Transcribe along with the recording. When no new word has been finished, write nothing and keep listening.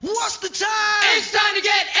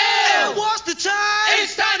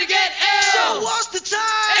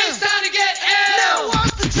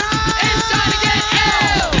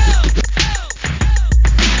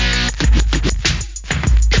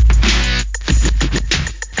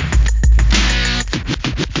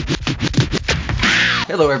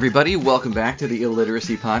Hello, everybody. Welcome back to the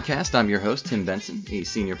Illiteracy Podcast. I'm your host, Tim Benson, a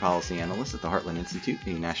senior policy analyst at the Heartland Institute, a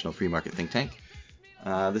national free market think tank.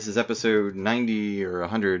 This is episode 90 or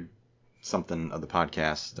 100 something of the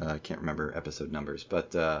podcast. I can't remember episode numbers,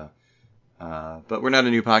 but we're not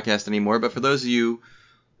a new podcast anymore. But for those of you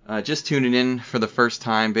just tuning in for the first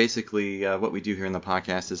time, basically what we do here in the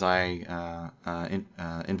podcast is I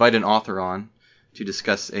invite an author on to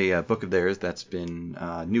discuss a book of theirs that's been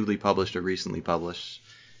newly published or recently published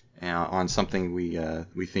on something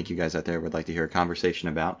we think you guys out there would like to hear a conversation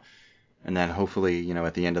about. And then hopefully,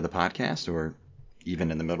 at the end of the podcast or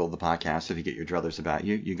even in the middle of the podcast, if you get your druthers about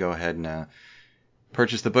you go ahead and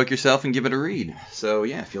purchase the book yourself and give it a read. So,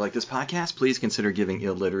 yeah, if you like this podcast, please consider giving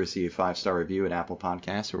Illiteracy a 5-star review at Apple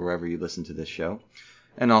Podcasts or wherever you listen to this show.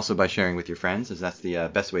 And also by sharing with your friends, as that's the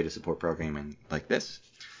best way to support programming like this.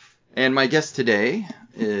 And my guest today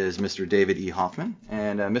is Mr. David E. Hoffman.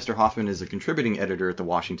 And Mr. Hoffman is a contributing editor at the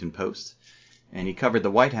Washington Post. And he covered the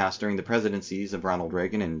White House during the presidencies of Ronald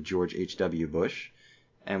Reagan and George H.W. Bush,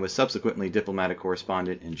 and was subsequently diplomatic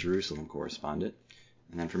correspondent and Jerusalem correspondent.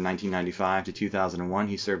 And then from 1995 to 2001,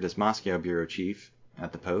 he served as Moscow bureau chief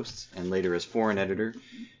at the Post, and later as foreign editor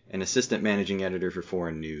and assistant managing editor for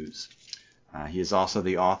Foreign News. He is also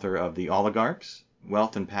the author of The Oligarchs,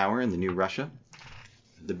 Wealth and Power in the New Russia,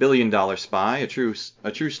 The Billion-Dollar Spy, a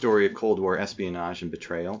true story of Cold War espionage and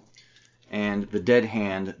betrayal, and The Dead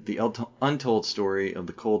Hand, the untold story of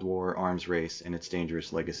the Cold War arms race and its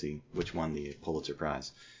dangerous legacy, which won the Pulitzer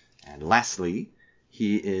Prize. And lastly,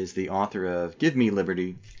 he is the author of Give Me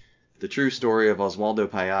Liberty, the true story of Oswaldo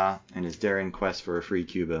Payá and his daring quest for a free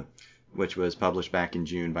Cuba, which was published back in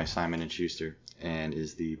June by Simon & Schuster, and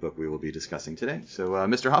is the book we will be discussing today. So,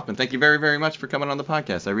 Mr. Hoffman, thank you very, very much for coming on the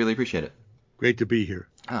podcast. I really appreciate it. Great to be here.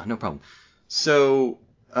 No problem. So,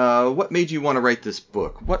 what made you want to write this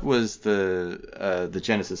book? What was the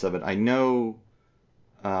genesis of it? I know,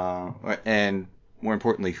 and more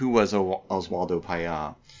importantly, who was Oswaldo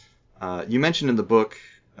Payá? You mentioned in the book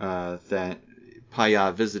that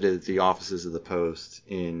Payá visited the offices of the Post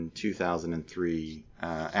in 2003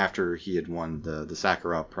 after he had won the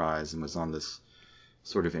Sakharov Prize and was on this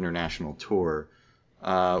sort of international tour.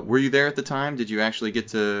 Were you there at the time? Did you actually get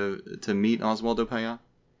to meet Oswaldo Payá?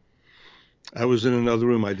 I was in another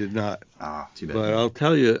room. I did not. Too bad. But I'll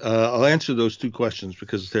tell you, I'll answer those two questions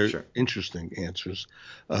because they're Sure. interesting answers.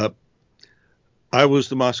 I was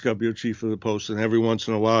the Moscow bureau chief of the Post, and every once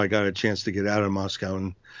in a while I got a chance to get out of Moscow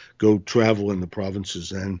and go travel in the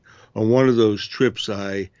provinces. And on one of those trips,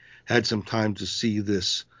 I had some time to see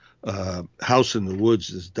this house in the woods,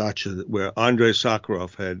 this dacha, where Andrei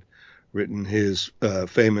Sakharov had written his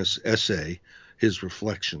famous essay, his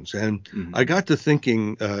Reflections. And I got to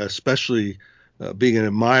thinking, especially being an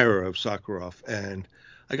admirer of Sakharov, and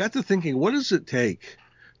I got to thinking, what does it take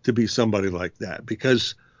to be somebody like that?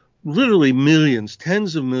 Because literally millions,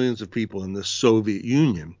 tens of millions of people in the Soviet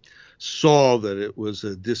Union saw that it was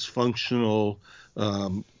a dysfunctional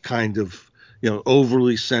kind of,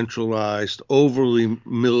 overly centralized, overly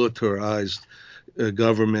militarized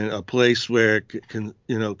government, a place where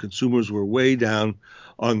consumers were way down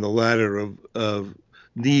on the ladder of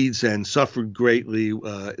needs and suffered greatly,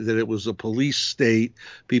 that it was a police state,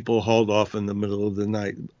 people hauled off in the middle of the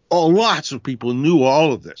night. Lots of people knew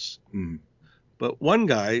all of this. But one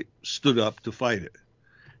guy stood up to fight it.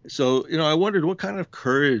 So, I wondered what kind of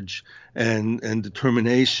courage and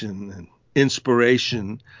determination and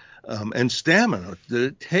inspiration and stamina did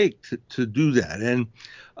it take to do that. And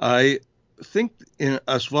I think in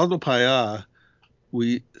Oswaldo Payá,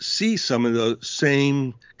 we see some of the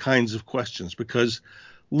same kinds of questions because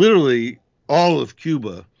literally all of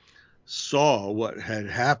Cuba saw what had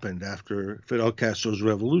happened after Fidel Castro's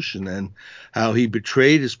revolution and how he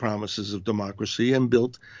betrayed his promises of democracy and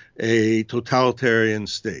built a totalitarian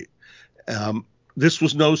state. This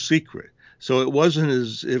was no secret. So it wasn't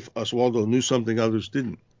as if Oswaldo knew something others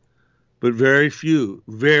didn't. But very few,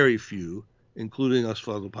 including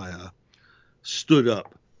Oswaldo Payá, stood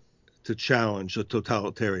up to challenge a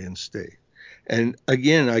totalitarian state. And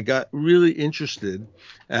again, I got really interested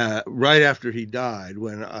right after he died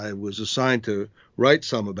when I was assigned to write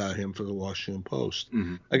some about him for the Washington Post.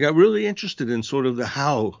 I got really interested in sort of the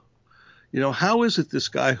how. How is it this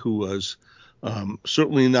guy who was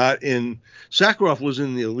certainly not in – Sakharov was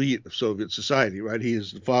in the elite of Soviet society, right? He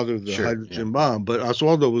is the father of the hydrogen bomb, but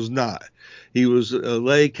Oswaldo was not. He was a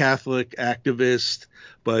lay Catholic activist,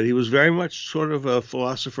 but he was very much sort of a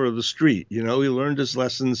philosopher of the street. He learned his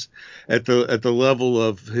lessons at the level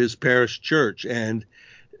of his parish church. And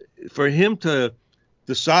for him to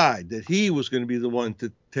decide that he was going to be the one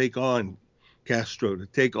to take on Castro to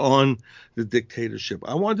take on the dictatorship.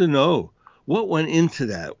 I wanted to know what went into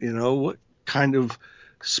that, what kind of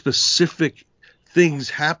specific things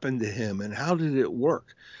happened to him and how did it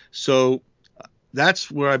work? So that's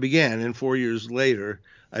where I began. And 4 years later,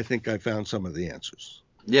 I think I found some of the answers.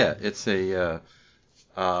 Yeah, it's a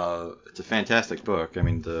fantastic book. I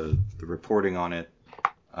mean, the reporting on it,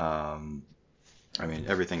 I mean,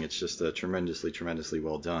 everything. It's just tremendously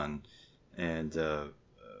well done. And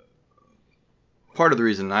part of the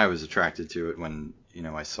reason I was attracted to it when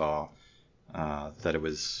I saw that it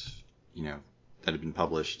was that had been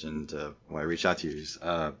published, and why I reached out to you is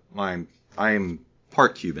I am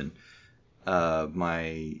part Cuban.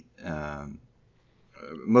 My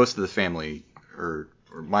most of the family, or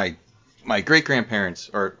my great grandparents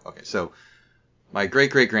are okay. So my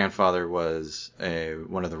great great grandfather was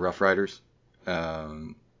one of the Rough Riders,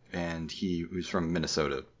 and he was from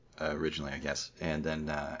Minnesota originally, I guess. And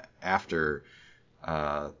then after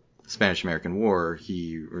the Spanish-American War,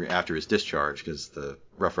 after his discharge, because the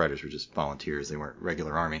Rough Riders were just volunteers, they weren't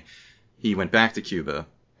regular army, he went back to Cuba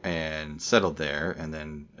and settled there, and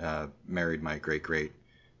then married my great great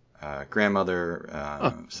grandmother.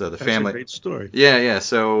 So the family. That's a great story. Yeah.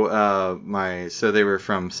 So they were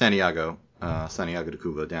from Santiago de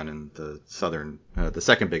Cuba, down in the southern, the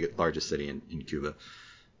second largest city in Cuba.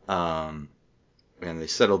 And they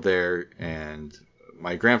settled there, and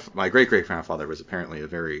my great great grandfather was apparently a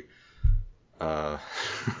very a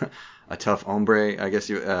tough hombre, I guess.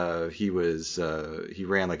 He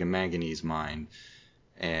ran like a manganese mine,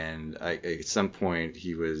 and at some point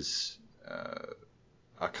he was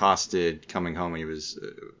accosted coming home. He was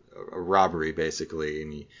a robbery basically,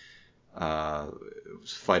 and he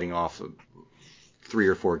was fighting off 3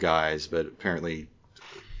 or 4 guys, but apparently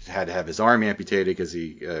had to have his arm amputated because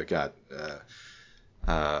he got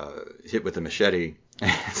hit with a machete,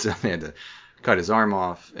 so they had to cut his arm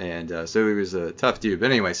off, and so he was a tough dude.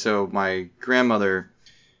 But anyway, so my grandmother,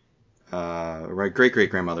 my great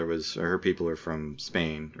great grandmother, her people are from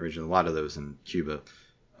Spain originally, a lot of those in Cuba,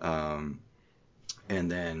 and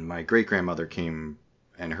then my great grandmother came,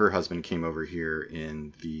 and her husband came over here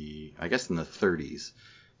in the 30s,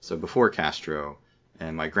 so before Castro,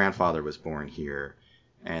 and my grandfather was born here.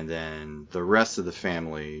 And then the rest of the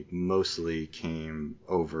family mostly came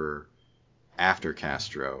over after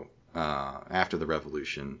Castro, after the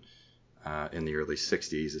revolution, in the early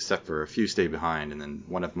 60s, except for a few stayed behind. And then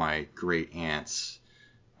one of my great aunts,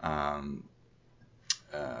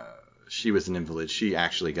 she was an invalid. She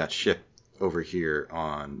actually got shipped over here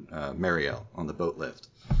on Mariel, on the boat lift.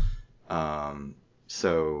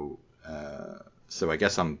 So I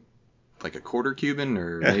guess I'm like a quarter Cuban,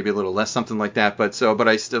 or maybe a little less, something like that. And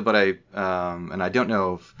I don't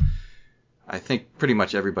know if, I think pretty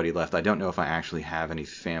much everybody left. I don't know if I actually have any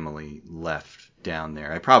family left down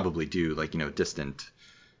there. I probably do, like, distant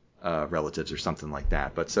relatives or something like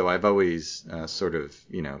that. But so I've always sort of,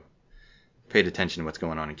 paid attention to what's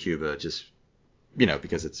going on in Cuba, just,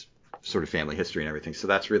 because it's sort of family history and everything. So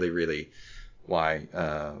that's really, really why,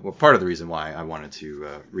 part of the reason why I wanted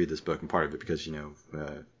to read this book, and part of it because,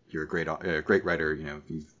 you're a great writer,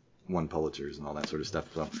 you've won Pulitzers and all that sort of stuff.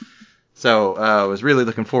 So I was really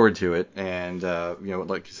looking forward to it, and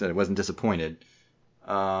like you said, I wasn't disappointed.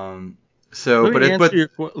 Let me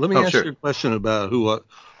answer your question about who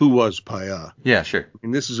was Payá. Yeah, sure.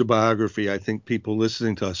 And this is a biography. I think people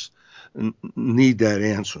listening to us need that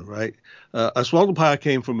answer, right? Oswaldo Payá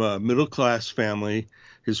came from a middle class family.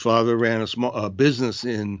 His father ran a small business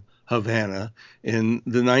in Havana in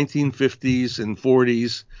the 1950s and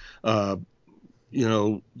 40s.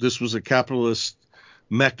 This was a capitalist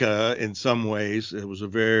mecca in some ways. It was a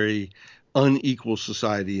very unequal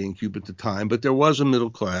society in Cuba at the time, but there was a middle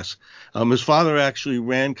class. His father actually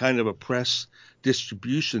ran kind of a press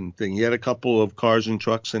distribution thing. He had a couple of cars and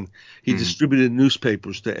trucks, and he distributed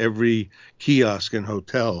newspapers to every kiosk and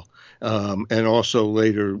hotel, and also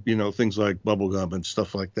later, things like bubblegum and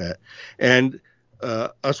stuff like that. And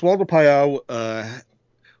Oswaldo Payá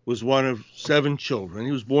was one of 7 children.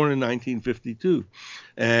 He was born in 1952,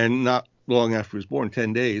 and not long after he was born,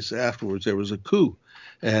 10 days afterwards, there was a coup,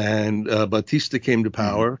 and Batista came to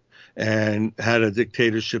power and had a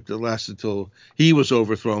dictatorship that lasted till he was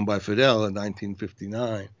overthrown by Fidel in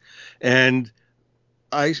 1959. And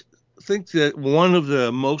I think that one of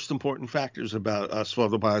the most important factors about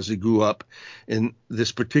Oswaldo Payá as he grew up in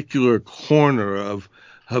this particular corner of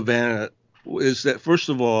Havana is that, first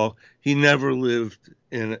of all, he never lived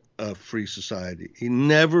in a free society. He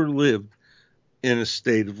never lived in a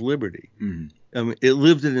state of liberty. I mean, it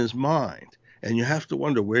lived in his mind. And you have to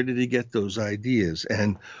wonder, where did he get those ideas?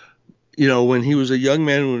 And when he was a young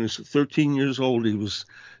man, when he was 13 years old, he was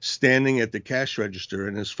standing at the cash register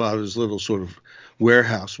in his father's little sort of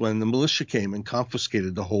warehouse when the militia came and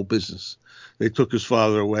confiscated the whole business. They took his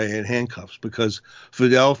father away in handcuffs because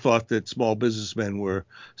Fidel thought that small businessmen were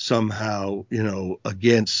somehow,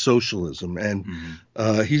 against socialism. And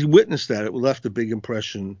he witnessed that. It left a big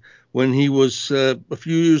impression. When he was a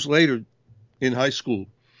few years later in high school,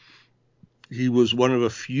 he was one of a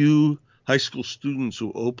few high school students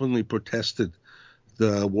who openly protested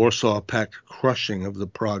the Warsaw Pact crushing of the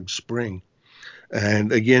Prague Spring.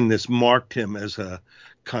 And again, this marked him as a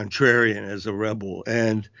contrarian, as a rebel.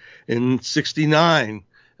 And in '69,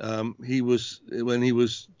 when he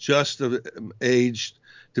was just of age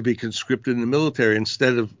to be conscripted in the military,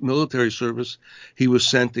 instead of military service, he was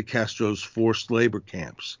sent to Castro's forced labor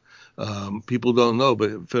camps. People don't know,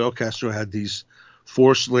 but Fidel Castro had these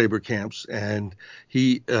forced labor camps, and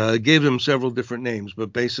he gave them several different names,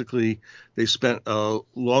 but basically they spent a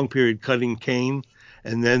long period cutting cane,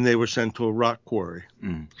 and then they were sent to a rock quarry.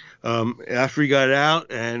 After he got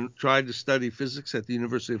out and tried to study physics at the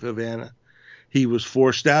University of Havana, he was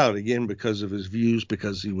forced out again because of his views,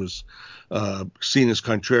 because he was seen as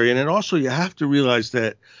contrarian. And also, you have to realize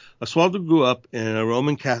that Oswaldo grew up in a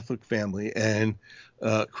Roman Catholic family, and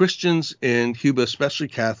Christians in Cuba, especially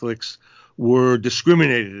Catholics, were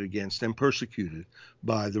discriminated against and persecuted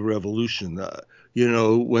by the revolution.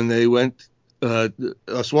 When they went,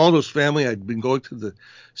 Oswaldo's family had been going to the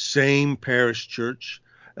same parish church,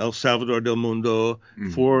 El Salvador del Mundo,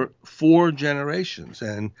 for 4 generations.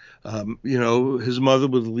 And, his mother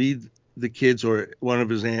would lead the kids, or one of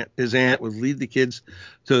his aunt would lead the kids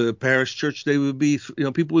to the parish church. They would be,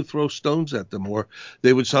 people would throw stones at them, or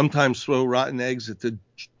they would sometimes throw rotten eggs at the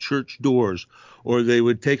church doors, or they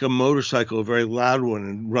would take a motorcycle, a very loud one,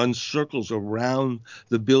 and run circles around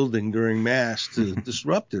the building during mass to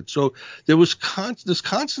disrupt it. So there was this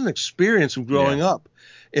constant experience of growing up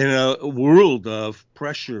in a world of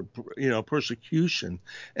pressure, persecution,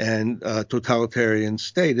 and totalitarian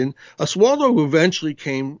state. And Oswaldo eventually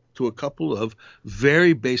came to a couple of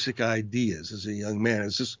very basic ideas as a young man,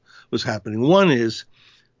 as this was happening. One is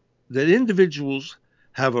that individuals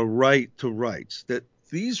have a right to rights, that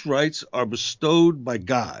these rights are bestowed by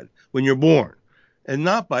God when you're born, and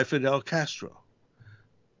not by Fidel Castro.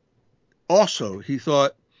 Also, he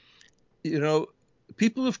thought,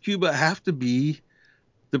 people of Cuba have to be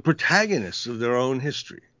the protagonists of their own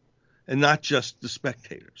history and not just the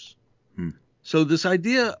spectators. So this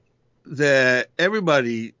idea that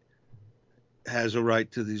everybody has a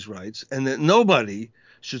right to these rights and that nobody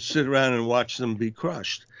should sit around and watch them be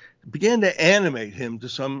crushed began to animate him to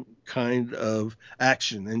some kind of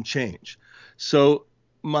action and change. So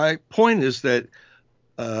my point is that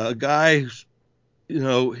a guy,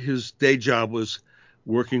 his day job was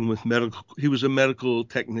working with he was a medical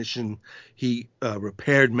technician. He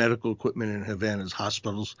repaired medical equipment in Havana's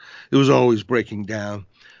hospitals. It was always breaking down.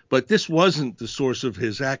 But this wasn't the source of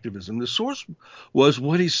his activism. The source was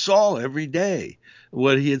what he saw every day,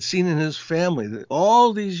 what he had seen in his family. That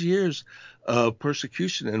all these years of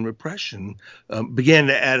persecution and repression began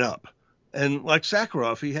to add up. And like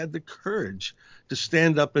Sakharov, he had the courage to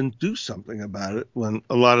stand up and do something about it when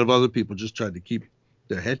a lot of other people just tried to keep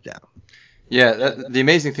their head down. Yeah, the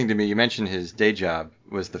amazing thing to me, you mentioned his day job,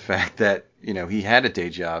 was the fact that, he had a day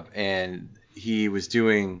job and he was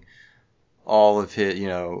doing all of his,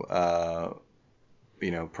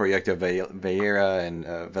 Proyecto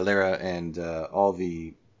Valera and all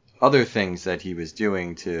the other things that he was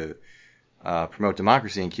doing to promote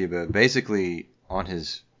democracy in Cuba, basically on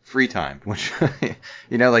his free time, which,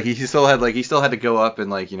 he still had to go up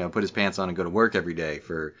and put his pants on and go to work every day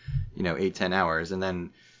for, 8-10 hours. And then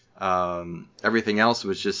everything else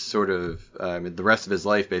was just sort of, the rest of his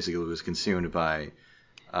life basically was consumed by,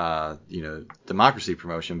 democracy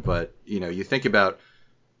promotion. But, you think about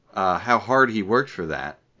how hard he worked for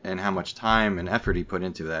that and how much time and effort he put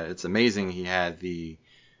into that. It's amazing he had the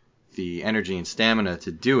energy and stamina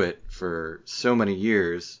to do it for so many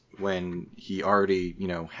years when he already,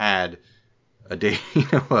 had a day,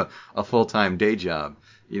 a full-time day job.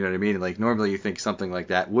 You know what I mean? Like normally you think something like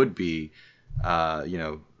that would be,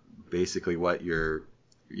 basically what your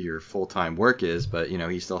full-time work is, but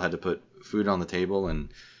he still had to put food on the table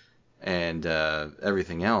and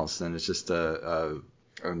everything else, and it's just a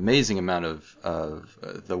amazing amount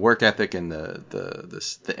of the work ethic and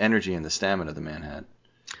the energy and the stamina the man had.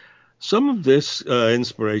 Some of this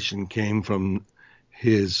inspiration came from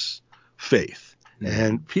his faith,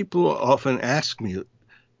 and people often ask me,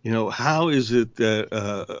 how is it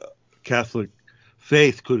that Catholic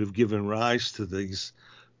faith could have given rise to these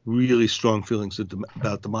really strong feelings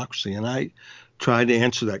about democracy? And I tried to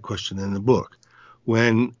answer that question in the book.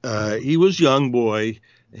 When he was a young boy,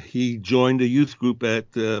 he joined a youth group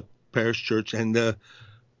at the parish church, and the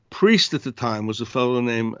priest at the time was a fellow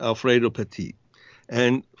named Alfredo Petit.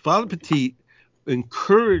 And Father Petit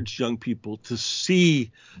encouraged young people to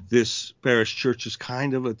see this parish church as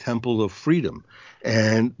kind of a temple of freedom,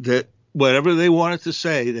 and that whatever they wanted to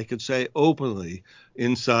say, they could say openly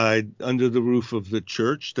inside under the roof of the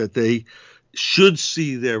church, that they should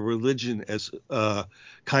see their religion as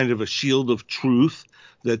kind of a shield of truth,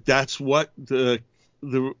 that that's what the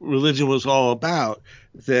religion was all about.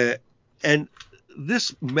 That and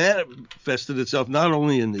this manifested itself not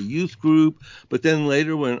only in the youth group, but then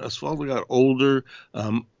later when Osvaldo got older,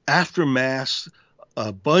 after Mass,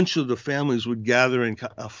 a bunch of the families would gather in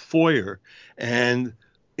a foyer, and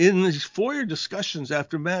in these foyer discussions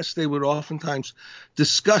after Mass, they would oftentimes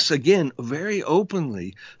discuss, again, very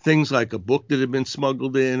openly, things like a book that had been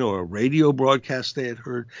smuggled in or a radio broadcast they had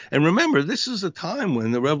heard. And remember, this is a time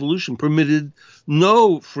when the revolution permitted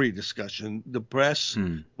no free discussion. The press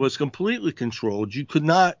was completely controlled. You could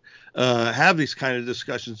not have these kind of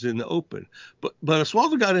discussions in the open. But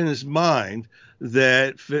Osvaldo got in his mind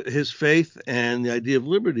that his faith and the idea of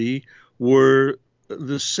liberty were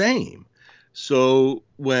the same. So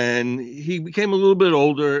when he became a little bit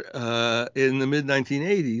older in the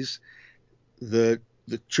mid-1980s, the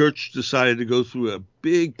church decided to go through a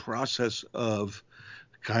big process of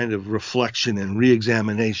kind of reflection and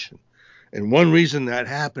reexamination. And one reason that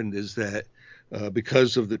happened is that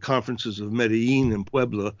because of the conferences of Medellin and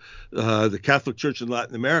Puebla, the Catholic Church in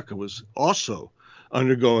Latin America was also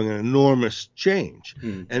undergoing an enormous change.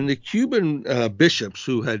 And the Cuban bishops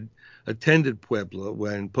who had attended Puebla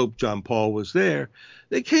when Pope John Paul was there,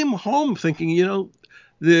 they came home thinking,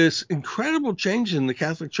 this incredible change in the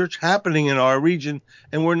Catholic Church happening in our region,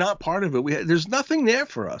 and we're not part of it. There's nothing there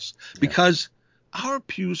for us because our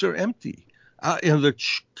pews are empty. The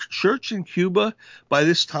church in Cuba by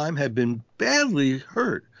this time had been badly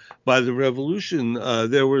hurt by the revolution.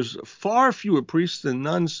 There was far fewer priests than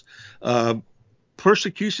nuns.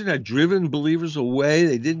 Persecution had driven believers away.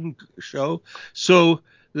 They didn't show. So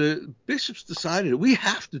the bishops decided we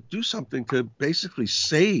have to do something to basically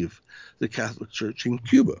save the Catholic Church in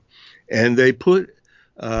Cuba. And they put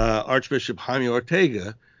Archbishop Jaime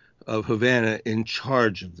Ortega of Havana in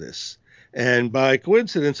charge of this. And by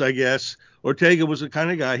coincidence, I guess, Ortega was the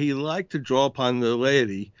kind of guy, he liked to draw upon the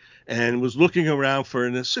laity and was looking around for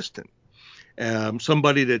an assistant.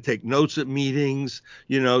 Somebody to take notes at meetings,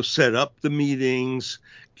 set up the meetings,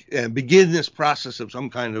 and begin this process of some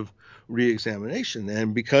kind of reexamination.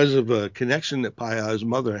 And because of a connection that Paya's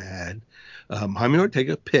mother had, Jaime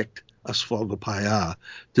Ortega picked Osvaldo Paya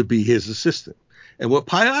to be his assistant. And what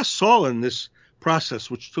Paya saw in this process,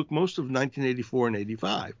 which took most of 1984 and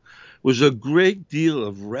 85, was a great deal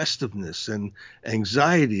of restiveness and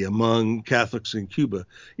anxiety among Catholics in Cuba.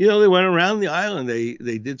 They went around the island,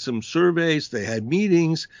 they did some surveys, they had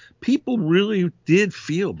meetings. People really did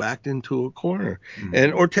feel backed into a corner.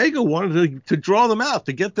 And Ortega wanted to draw them out,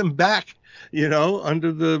 to get them back,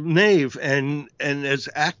 under the nave and as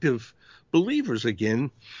active believers again.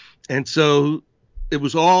 And so it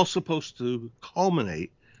was all supposed to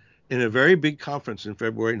culminate in a very big conference in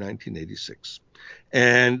February 1986.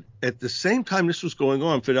 And at the same time this was going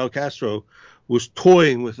on, Fidel Castro was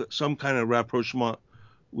toying with some kind of rapprochement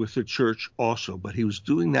with the church also, but he was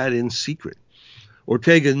doing that in secret.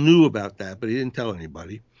 Ortega knew about that, but he didn't tell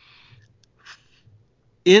anybody.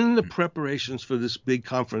 In the preparations for this big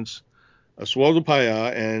conference, Osvaldo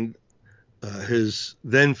Paya and his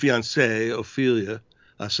then fiancée, Ofelia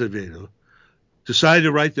Acevedo, decided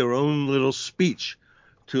to write their own little speech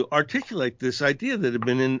to articulate this idea that had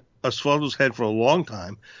been in Osvaldo's head for a long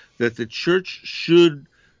time, that the church should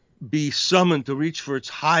be summoned to reach for its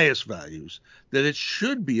highest values, that it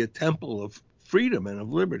should be a temple of freedom and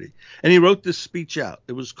of liberty. And he wrote this speech out.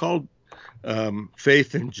 It was called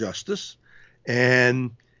Faith and Justice.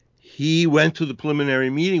 And he went to the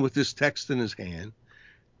preliminary meeting with this text in his hand,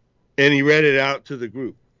 and he read it out to the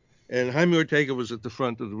group. And Jaime Ortega was at the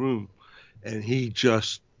front of the room, and he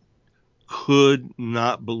just could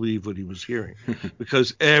not believe what he was hearing,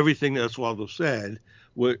 because everything that Osvaldo said,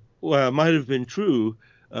 might have been true.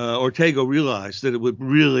 Ortega realized that it would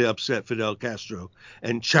really upset Fidel Castro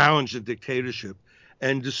and challenge the dictatorship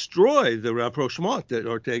and destroy the rapprochement that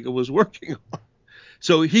Ortega was working on.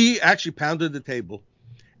 So he actually pounded the table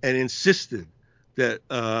and insisted that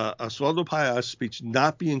Osvaldo Paya's speech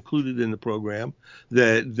not be included in the program,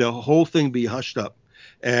 that the whole thing be hushed up.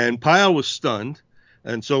 And Paya was stunned,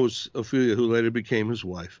 and so was Ofelia, who later became his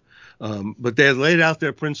wife. But they had laid out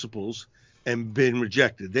their principles and been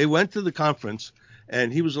rejected. They went to the conference,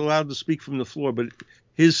 and he was allowed to speak from the floor, but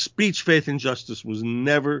his speech, Faith and Justice, was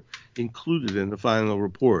never included in the final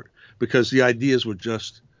report because the ideas were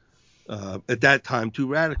just, at that time, too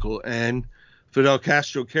radical. And Fidel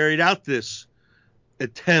Castro carried out this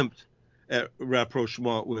attempt at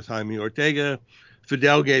rapprochement with Jaime Ortega.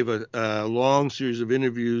 Fidel gave a long series of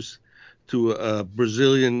interviews to a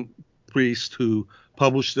Brazilian priest who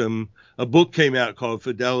published them. A book came out called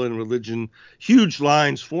Fidel and Religion. Huge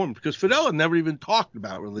lines formed because Fidel had never even talked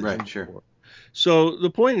about religion Right, sure. before. So the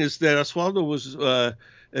point is that Oswaldo was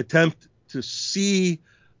attempt to see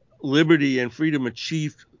liberty and freedom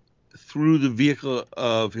achieved through the vehicle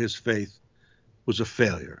of his faith was a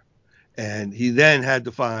failure. And he then had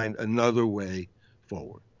to find another way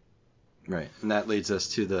forward. Right. And that leads us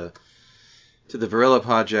to the Varela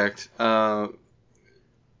Project. But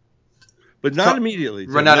not immediately.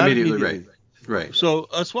 Right, not immediately. Right. So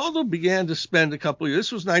Oswaldo began to spend a couple of years.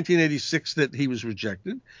 This was 1986 that he was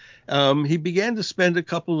rejected. He began to spend a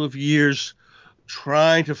couple of years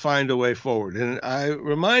trying to find a way forward. And I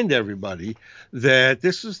remind everybody that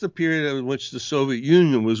this is the period in which the Soviet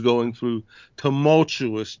Union was going through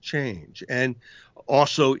tumultuous change, and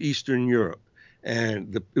also Eastern Europe.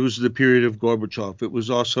 And it was the period of Gorbachev. It was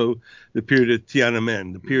also the period of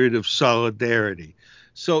Tiananmen, the period of solidarity.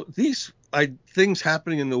 So these things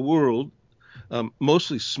happening in the world,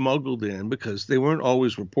 mostly smuggled in because they weren't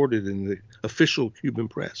always reported in the official Cuban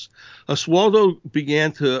press. Oswaldo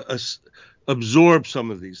began to absorb some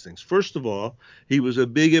of these things. First of all, he was a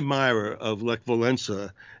big admirer of Lech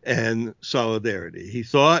Walesa and solidarity. He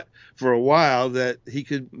thought for a while that he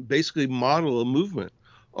could basically model a movement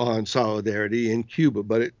on solidarity in Cuba,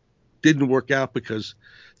 but it didn't work out because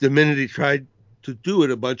the minute he tried to do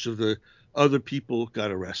it, a bunch of the other people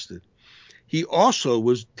got arrested. He also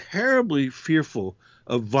was terribly fearful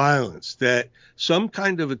of violence, that some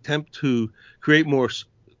kind of attempt to create more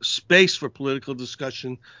space for political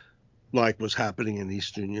discussion, like was happening in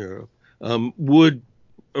Eastern Europe, would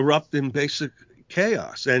erupt in basic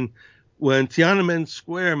chaos. And when Tiananmen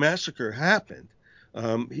Square massacre happened,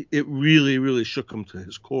 it really, really shook him to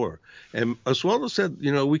his core. And Oswaldo said,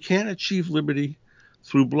 we can't achieve liberty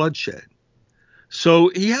through bloodshed.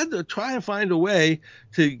 So he had to try and find a way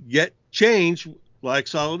to get change like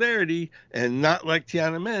solidarity and not like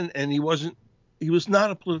Tiananmen. And he was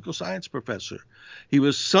not a political science professor. He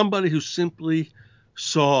was somebody who simply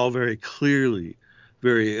saw very clearly,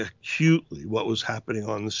 very acutely what was happening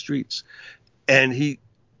on the streets. And he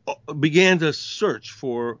began to search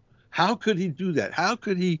for how could he do that? How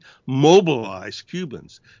could he mobilize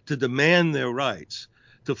Cubans to demand their rights,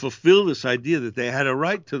 to fulfill this idea that they had a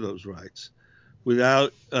right to those rights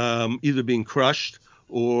without either being crushed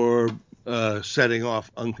or setting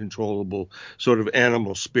off uncontrollable sort of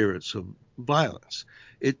animal spirits of violence.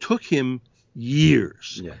 It took him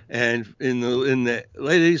years. Yeah. And in the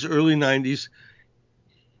late 80s, early 90s,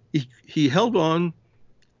 he held on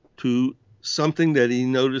to something that he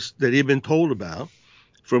noticed that he had been told about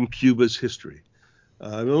from Cuba's history.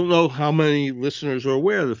 I don't know how many listeners are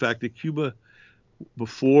aware of the fact that Cuba,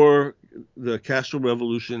 before the Castro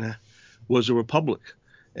Revolution, was a republic.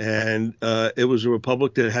 And it was a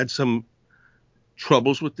republic that had some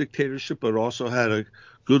troubles with dictatorship, but also had a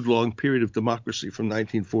good long period of democracy from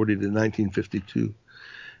 1940 to 1952.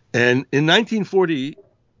 And in 1940,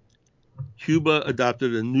 Cuba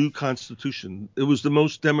adopted a new constitution. It was the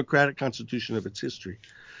most democratic constitution of its history.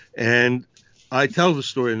 And I tell the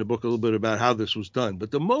story in the book a little bit about how this was done.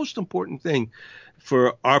 But the most important thing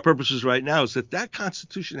for our purposes right now is that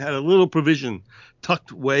constitution had a little provision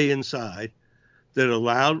tucked way inside that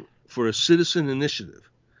allowed for a citizen initiative,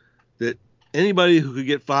 that anybody who could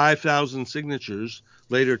get 5,000 signatures,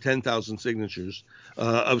 later 10,000 signatures,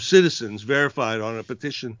 of citizens verified on a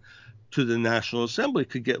petition to the National Assembly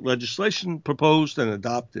could get legislation proposed and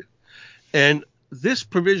adopted. And this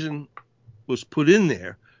provision was put in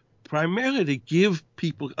there primarily to give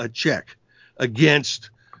people a check against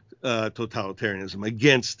totalitarianism,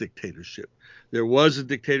 against dictatorship. There was a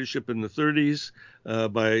dictatorship in the 30s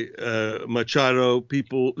by Machado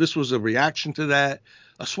people. This was a reaction to that.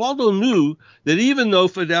 Oswaldo knew that even though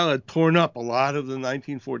Fidel had torn up a lot of the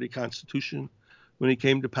 1940 Constitution when he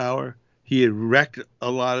came to power, he had wrecked a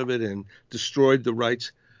lot of it and destroyed the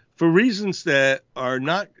rights. For reasons that are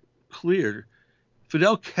not clear,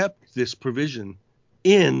 Fidel kept this provision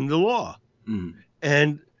in the law. Mm.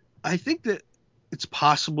 And I think that it's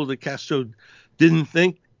possible that Castro didn't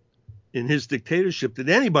think in his dictatorship that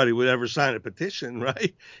anybody would ever sign a petition,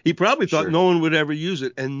 right? He probably thought Sure. no one would ever use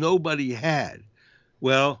it, and nobody had.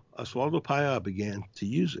 Well, Oswaldo Payá began to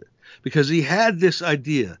use it. because he had this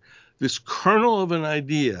idea, this kernel of an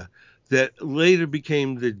idea that later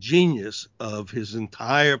became the genius of his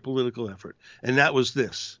entire political effort. And that was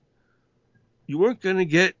this. You weren't going to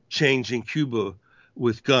get change in Cuba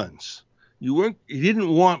with guns. He didn't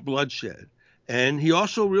want bloodshed. And he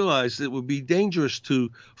also realized it would be dangerous to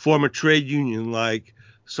form a trade union like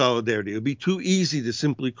Solidarity. It would be too easy to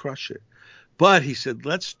simply crush it. But he said,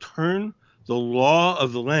 let's turn the law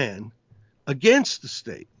of the land against the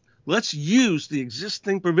state. Let's use the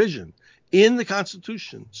existing provision in the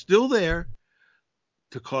Constitution, still there,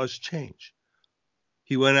 to cause change.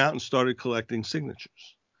 He went out and started collecting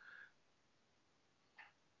signatures.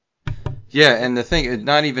 Yeah, and the thing,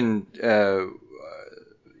 not even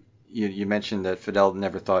you mentioned that Fidel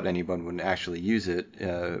never thought anyone would actually use it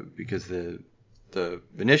because the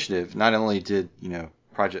initiative not only did the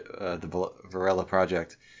Varela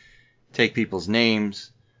Project take people's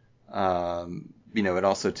names, it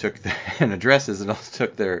also took and addresses. It also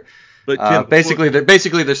took their basically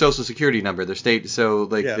their social security number, their state. So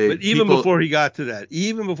like but even before he got to that,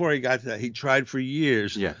 he tried for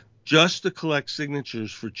years. Yeah. Just to collect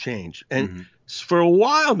signatures for change. And for a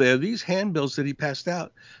while there, these handbills that he passed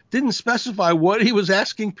out didn't specify what he was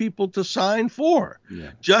asking people to sign for.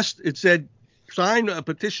 Yeah. Just, it said, sign a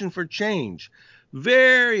petition for change.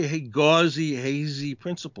 Very gauzy, hazy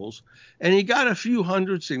principles. And he got a few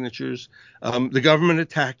hundred signatures. The government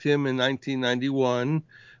attacked him in 1991,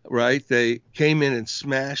 right? They came in and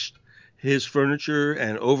smashed his furniture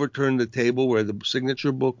and overturned the table where the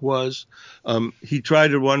signature book was. He tried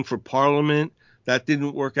to run for parliament. That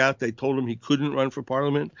didn't work out. They told him he couldn't run for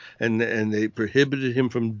parliament, and they prohibited him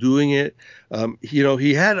from doing it.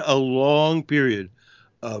 He had a long period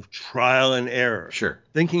of trial and error. Sure.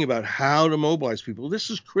 Thinking about how to mobilize people.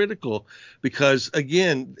 This is critical because,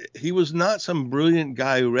 again, he was not some brilliant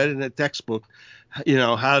guy who read in a textbook,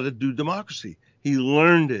 how to do democracy. He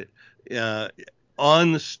learned it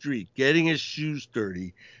on the street, getting his shoes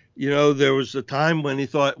dirty. There was a time when he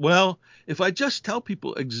thought, well, if I just tell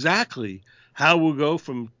people exactly how we'll go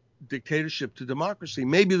from dictatorship to democracy,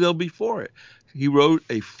 maybe they'll be for it. He wrote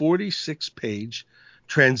a 46-page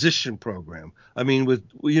transition program. I mean, with,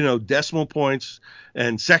 decimal points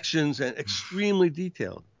and sections and extremely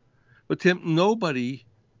detailed. But Tim, nobody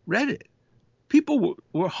read it. People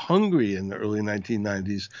were hungry in the early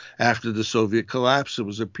 1990s after the Soviet collapse. It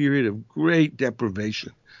was a period of great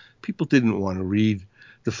deprivation. People didn't want to read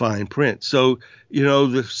the fine print. So,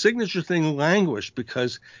 the signature thing languished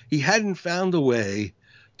because he hadn't found a way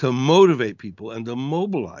to motivate people and to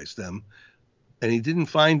mobilize them. And he didn't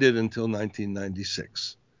find it until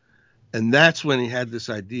 1996. And that's when he had this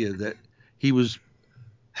idea that he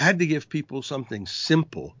had to give people something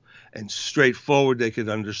simple and straightforward they could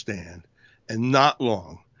understand, and not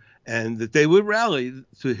long, and that they would rally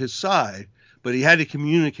to his side, but he had to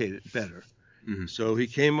communicate it better. Mm-hmm. So he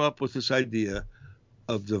came up with this idea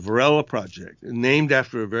of the Varela Project, named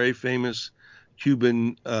after a very famous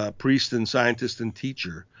Cuban priest and scientist and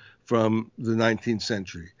teacher from the 19th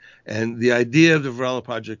century. And the idea of the Varela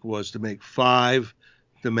Project was to make 5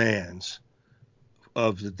 demands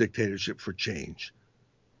of the dictatorship for change: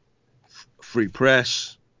 free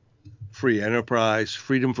press, free enterprise,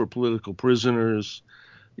 freedom for political prisoners,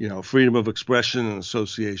 freedom of expression and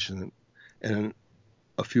association, and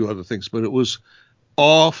a few other things. But it was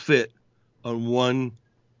all fit on one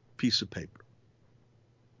piece of paper.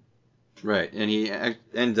 Right. And he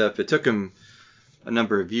ended up, it took him a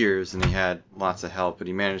number of years and he had lots of help, but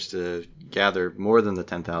he managed to gather more than the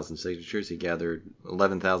 10,000 signatures. He gathered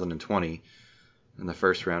 11,020 in the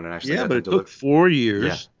first round and actually but it took 4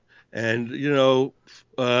 years. Yeah. And, in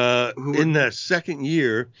that second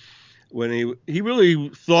year, when he really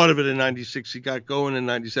thought of it in 96, he got going in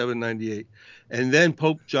 97, 98. And then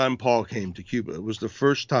Pope John Paul came to Cuba. It was the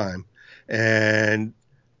first time. And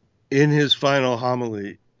in his final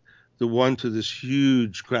homily, the one to this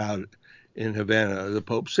huge crowd in Havana, the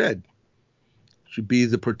Pope said, "You should be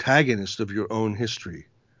the protagonist of your own history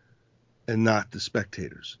and not the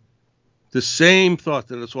spectators." The same thought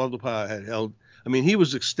that Oswaldo Paya had held. I mean, he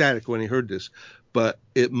was ecstatic when he heard this, but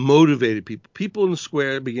it motivated people. People in the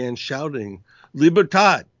square began shouting,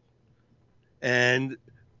 "Libertad!" And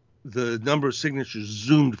the number of signatures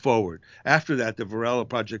zoomed forward. After that, the Varela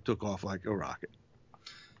Project took off like a rocket.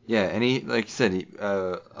 Yeah, and he, like I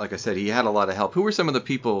said, he had a lot of help. Who were some of the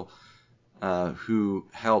people who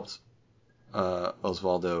helped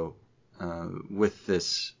Oswaldo with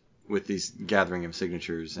these gathering of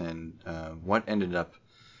signatures, and what ended up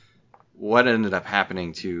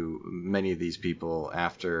happening to many of these people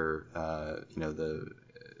after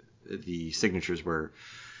the signatures were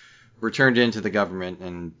returned into the government,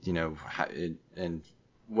 and and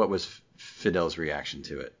what was Fidel's reaction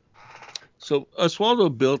to it? So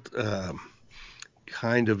Oswaldo built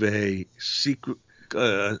kind of a secret,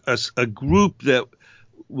 a group that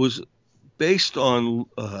was based on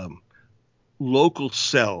local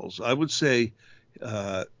cells. I would say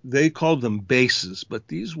they called them bases, but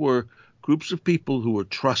these were groups of people who were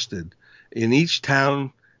trusted in each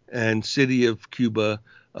town and city of Cuba,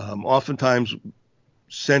 oftentimes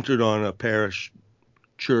centered on a parish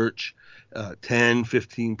church, 10,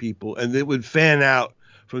 15 people, and they would fan out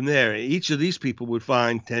from there. Each of these people would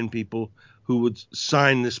find 10 people who would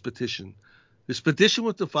sign this petition. This petition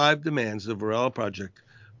with the 5 demands, the Varela Project,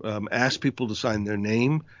 asked people to sign their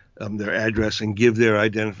name, their address, and give their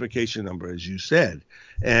identification number, as you said.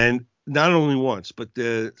 And not only once, but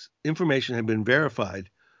the information had been verified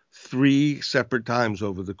 3 separate times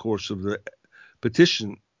over the course of the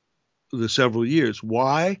petition, the several years.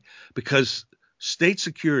 Why? Because state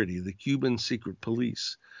security, the Cuban secret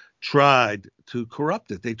police, tried to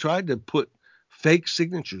corrupt it. They tried to put fake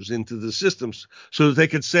signatures into the systems so that they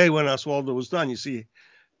could say when Oswaldo was done, you see,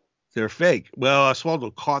 they're fake. Well,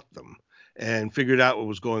 Oswaldo caught them and figured out what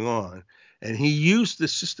was going on. And he used the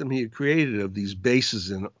system he had created of these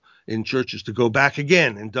bases in churches to go back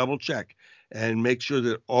again and double check and make sure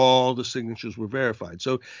that all the signatures were verified.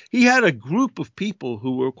 So he had a group of people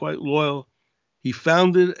who were quite loyal. He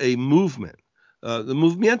founded a movement. The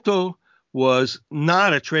Movimiento was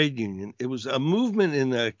not a trade union. It was a movement in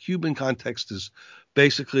the Cuban context, is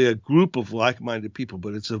basically a group of like-minded people,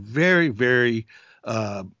 but it's a very, very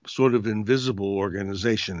sort of invisible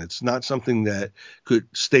organization. It's not something that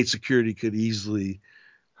state security could easily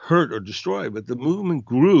hurt or destroy, but the movement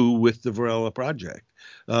grew with the Varela Project.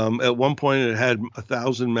 At one point, it had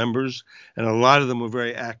 1,000 members, and a lot of them were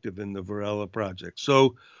very active in the Varela Project.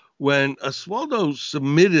 So when Oswaldo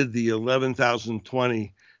submitted the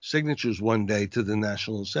 11,020 signatures one day to the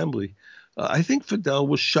National Assembly, I think Fidel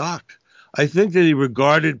was shocked. I think that he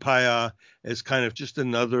regarded Payá as kind of just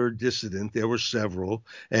another dissident. There were several,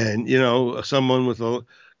 and, someone with a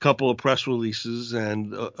couple of press releases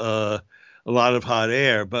and a lot of hot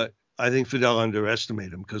air. But I think Fidel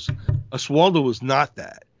underestimated him, because Oswaldo was not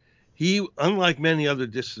that. He, unlike many other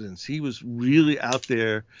dissidents, he was really out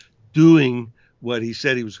there doing what he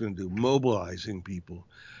said he was going to do, mobilizing people.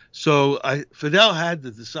 So Fidel had to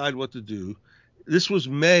decide what to do. This was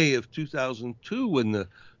May of 2002 when the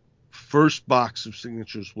first box of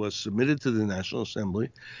signatures was submitted to the National Assembly.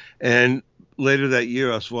 And later that year,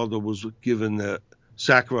 Oswaldo was given the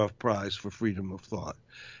Sakharov Prize for Freedom of Thought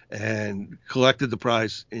and collected the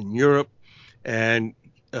prize in Europe. And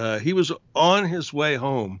he was on his way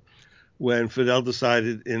home when Fidel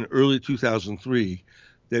decided in early 2003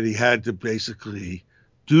 that he had to basically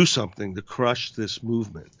do something to crush this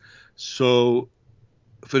movement. So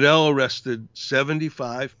Fidel arrested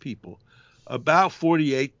 75 people. About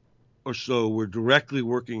 48 or so were directly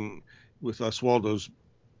working with Oswaldo's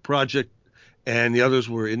project, and the others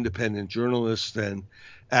were independent journalists and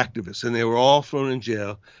activists. And they were all thrown in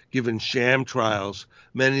jail, given sham trials,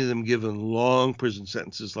 many of them given long prison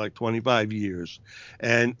sentences, like 25 years.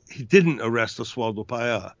 And he didn't arrest Oswaldo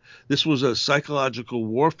Payá. This was a psychological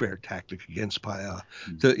warfare tactic against Payá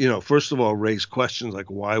to, first of all, raise questions like,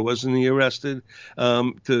 why wasn't he arrested,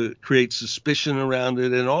 to create suspicion around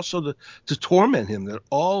it, and also to torment him, that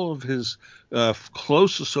all of his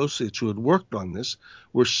close associates who had worked on this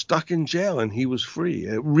were stuck in jail and he was free.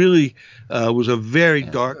 It really was a very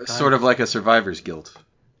dark time. Sort of like a survivor's guilt.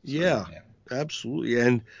 Yeah, absolutely.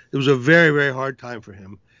 And it was a very, very hard time for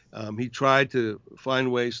him. He tried to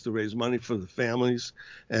find ways to raise money for the families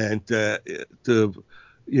and to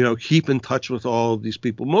keep in touch with all of these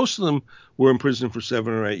people. Most of them were in prison for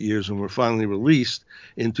 7 or 8 years and were finally released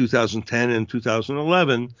in 2010 and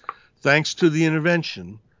 2011, thanks to the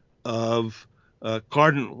intervention of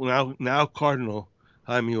now Cardinal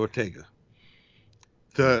Jaime Ortega,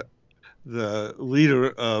 the leader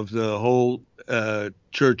of the whole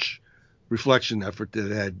church reflection effort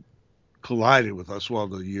that had collided with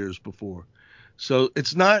Oswaldo years before. So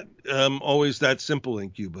it's not always that simple in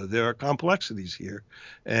Cuba. There are complexities here.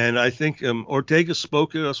 And I think Ortega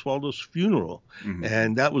spoke at Oswaldo's funeral,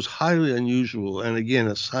 and that was highly unusual. And again,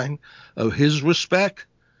 a sign of his respect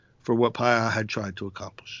for what Payá had tried to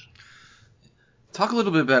accomplish. Talk a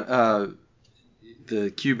little bit about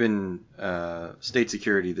the Cuban state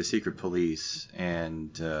security, the secret police,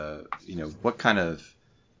 and what kind of,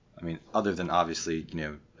 other than obviously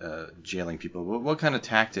jailing people, what kind of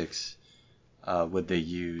tactics would they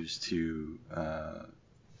use to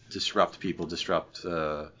disrupt people, disrupt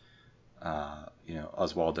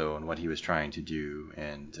Oswaldo and what he was trying to do,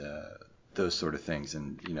 and those sort of things.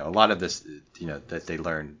 And a lot of this, that they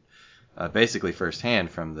learned basically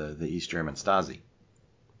firsthand from the East German Stasi.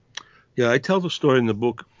 Yeah, I tell the story in the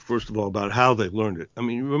book, first of all, about how they learned it. I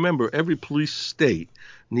mean, remember, every police state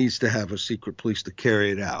needs to have a secret police to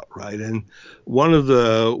carry it out, right? And one of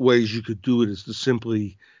the ways you could do it is to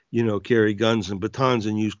simply, carry guns and batons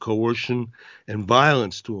and use coercion and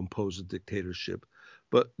violence to impose a dictatorship.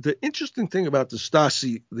 But the interesting thing about the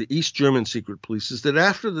Stasi, the East German secret police, is that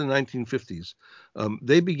after the 1950s,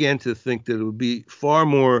 they began to think that it would be far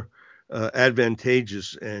more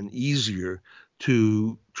advantageous and easier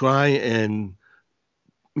to try and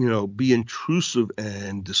be intrusive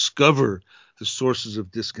and discover the sources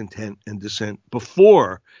of discontent and dissent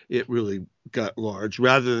before it really got large,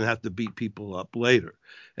 rather than have to beat people up later.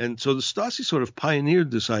 And so the Stasi sort of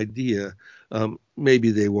pioneered this idea.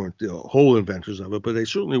 Maybe they weren't the whole inventors of it, but they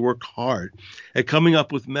certainly worked hard at coming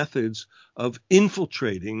up with methods of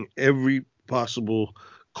infiltrating every possible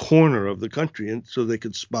corner of the country, and so they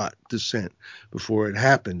could spot dissent before it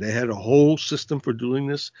happened. They had a whole system for doing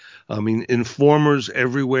this. I mean, informers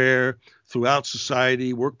everywhere throughout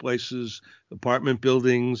society, workplaces, apartment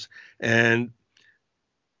buildings, and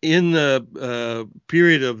in the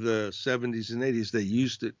period of the 70s and 80s, they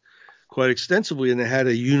used it quite extensively, and they had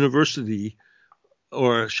a university,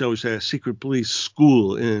 or shall we say a secret police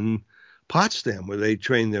school in Potsdam, where they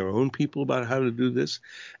trained their own people about how to do this.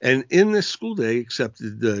 And in this school, they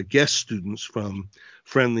accepted guest students from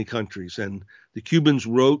friendly countries. And the Cubans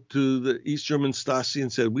wrote to the East German Stasi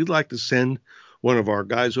and said, we'd like to send one of our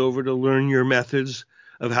guys over to learn your methods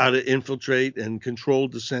of how to infiltrate and control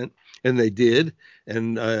dissent. And they did.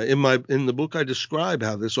 And in the book, I describe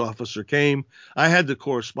how this officer came. I had the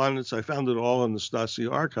correspondence. I found it all in the Stasi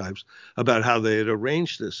archives about how they had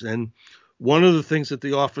arranged this. And one of the things that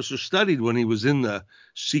the officer studied when he was in the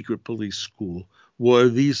secret police school were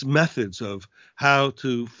these methods of how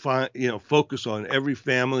to focus on every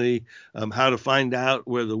family, how to find out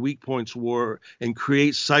where the weak points were, and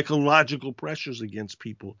create psychological pressures against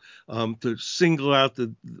people, to single out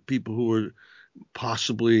the people who were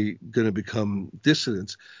possibly going to become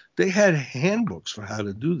dissidents. They had handbooks for how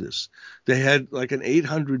to do this. They had like an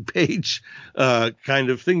 800-page kind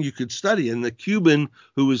of thing you could study. And the Cuban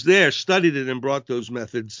who was there studied it and brought those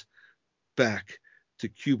methods back to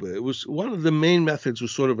Cuba. It was one of the main methods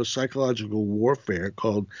was sort of a psychological warfare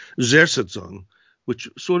called Zersetzung, which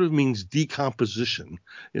sort of means decomposition.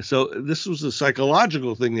 And so this was a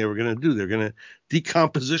psychological thing they were going to do. They're going to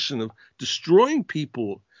decomposition of destroying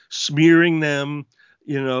people, smearing them,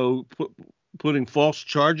 putting false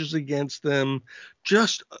charges against them,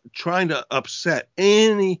 just trying to upset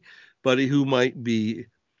anybody who might be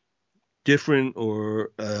different or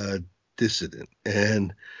dissident.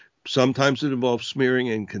 And sometimes it involves smearing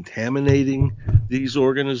and contaminating these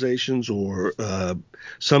organizations, or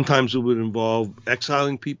sometimes it would involve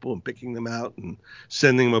exiling people and picking them out and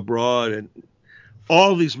sending them abroad. And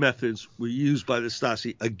all these methods were used by the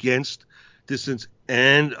Stasi against dissidents,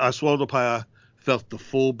 and Oswaldo Paya felt the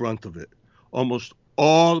full brunt of it. Almost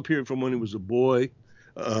all the period from when he was a boy,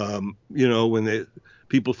 when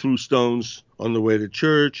people threw stones on the way to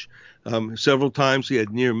church. Several times he had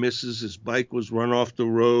near misses. His bike was run off the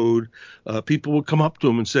road. People would come up to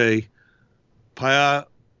him and say, Paya,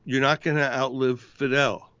 you're not going to outlive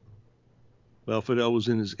Fidel. Well, Fidel was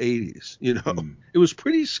in his 80s. It was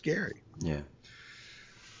pretty scary. Yeah.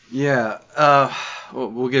 Yeah.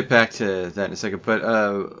 We'll get back to that in a second. But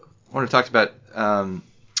I want to talk about,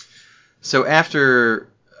 so after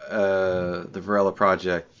the Varela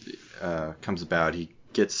Project comes about, he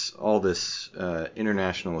gets all this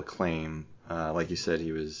international acclaim. Like you said,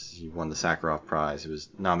 he won the Sakharov Prize. He was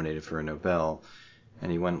nominated for a Nobel,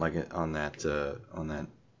 and he went on that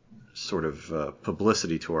sort of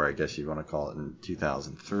publicity tour, I guess you want to call it, in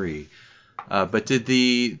 2003. But did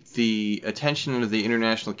the attention of the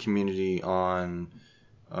international community or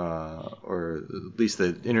at least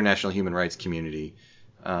the international human rights community,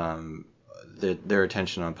 their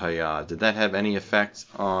attention on Paya, did that have any effect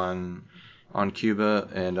on Cuba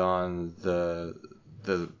and on the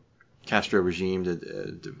Castro regime?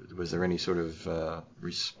 Was there any sort of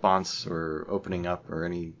response or opening up or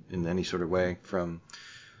in any sort of way from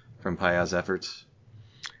Paya's efforts?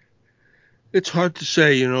 It's hard to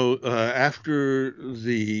say, after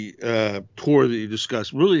the tour that you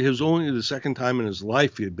discussed, really it was only the second time in his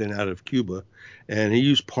life he had been out of Cuba, and he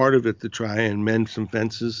used part of it to try and mend some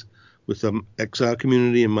fences with the exile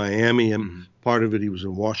community in Miami, and part of it he was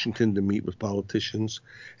in Washington to meet with politicians.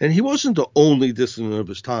 And he wasn't the only dissident of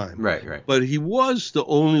his time. Right. But he was the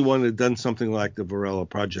only one that had done something like the Varela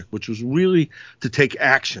Project, which was really to take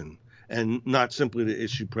action and not simply to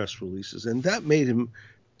issue press releases. And that made him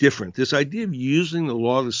different. This idea of using the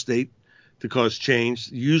law of the state to cause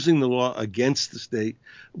change, using the law against the state,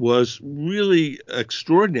 was really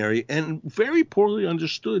extraordinary and very poorly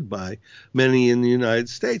understood by many in the United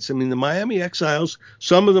States. I mean, the Miami exiles,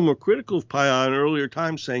 some of them were critical of Payá in earlier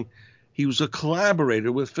times, saying he was a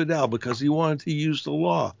collaborator with Fidel because he wanted to use the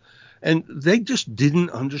law. And they just didn't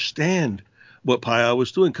understand what Payá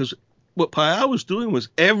was doing, because what Payá was doing was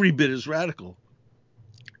every bit as radical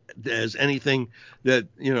as anything that,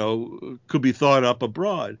 could be thought up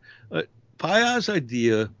abroad. Payá's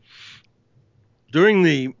idea during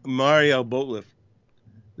the Mariel boat lift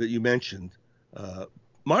that you mentioned,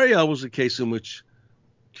 Mariel was a case in which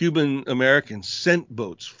Cuban Americans sent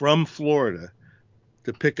boats from Florida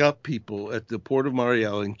to pick up people at the port of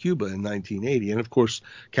Mariel in Cuba in 1980. And of course,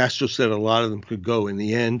 Castro said a lot of them could go. In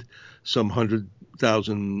the end, some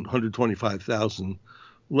 100,000, 125,000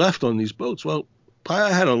 left on these boats. Well,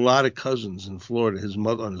 Payá had a lot of cousins in Florida,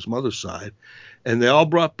 on his mother's side, and they all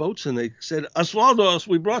brought boats, and they said, Osvaldo,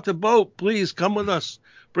 we brought the boat. Please come with us.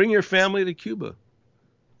 Bring your family to Cuba.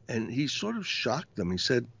 And he sort of shocked them. He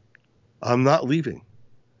said, I'm not leaving.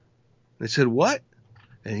 They said, what?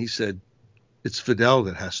 And he said, it's Fidel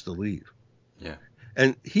that has to leave. Yeah.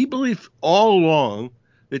 And he believed all along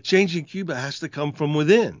that changing Cuba has to come from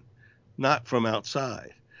within, not from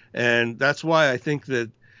outside. And that's why I think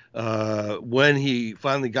that when he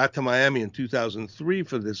finally got to Miami in 2003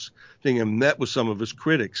 for this thing and met with some of his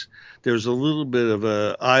critics, there's a little bit of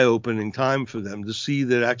a eye-opening time for them to see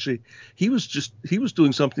that actually he was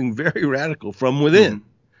doing something very radical from within. Mm-hmm.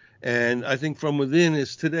 And I think from within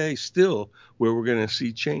is today still where we're going to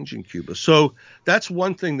see change in Cuba. So that's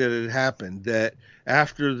one thing that had happened, that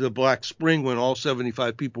after the Black Spring, when all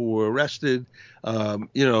 75 people were arrested, I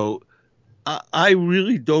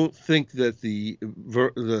really don't think that the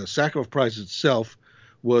Sakharov Prize itself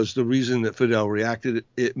was the reason that Fidel reacted.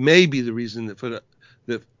 It may be the reason that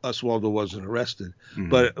Osvaldo wasn't arrested. Mm-hmm.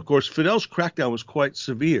 But, of course, Fidel's crackdown was quite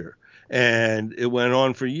severe, and it went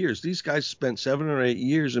on for years. These guys spent 7 or 8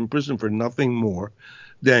 years in prison for nothing more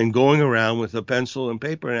than going around with a pencil and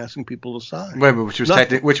paper and asking people to sign. Right,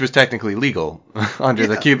 which was technically legal under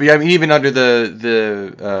the Cuba. I mean, even under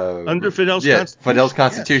under Fidel's Constitution. Fidel's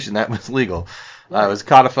Constitution, yes. That was legal. Right. It was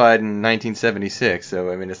codified in 1976.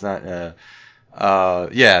 So I mean, it's not.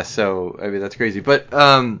 So I mean, that's crazy. But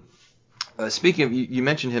speaking of, you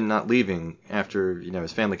mentioned him not leaving after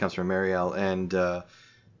his family comes from Mariel, and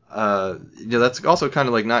that's also kind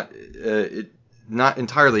of like not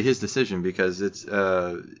entirely his decision, because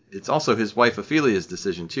it's also his wife Ophelia's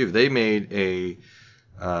decision too. They made a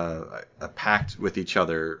pact with each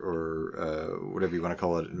other, or whatever you want to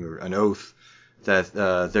call it, an oath, that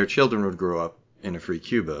their children would grow up in a free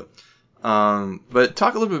Cuba. But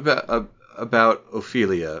talk a little bit about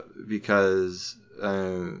Ophelia, because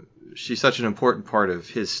she's such an important part of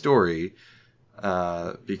his story,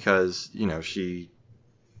 because she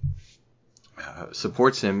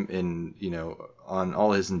supports him in on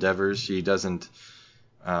all his endeavors. She doesn't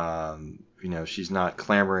she's not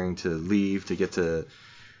clamoring to leave to get to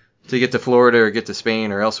Florida or get to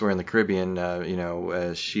Spain or elsewhere in the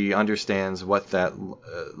Caribbean. She understands what that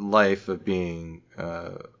life of being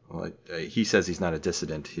he says he's not a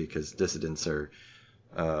dissident, because dissidents are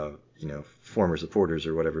former supporters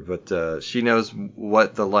or whatever, but she knows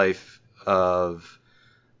what the life of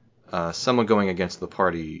someone going against the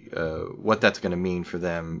party, what that's going to mean for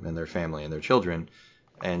them and their family and their children,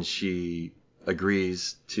 and she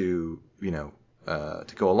agrees to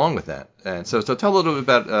go along with that. And so tell a little bit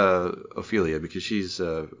about Ophelia, because she's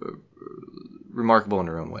remarkable in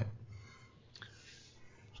her own way.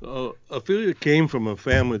 So Ophelia came from a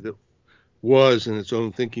family that was, in its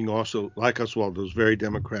own thinking, also like Osvaldo's, very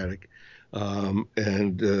democratic,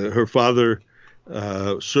 and her father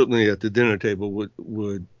certainly at the dinner table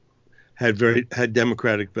had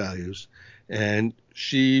democratic values, and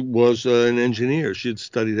she was an engineer. She had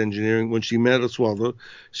studied engineering. When she met Osvaldo,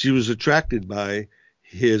 she was attracted by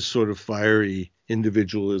his sort of fiery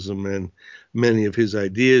individualism and many of his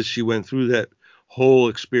ideas. She went through that whole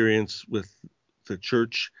experience with the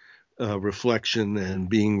church reflection and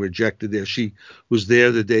being rejected there. She was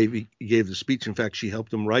there the day he gave the speech. In fact, she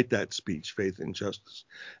helped him write that speech, Faith and Justice.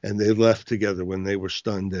 And they left together when they were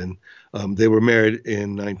stunned. And they were married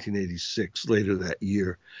in 1986, later that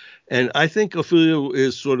year. And I think Ophelia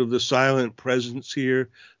is sort of the silent presence here.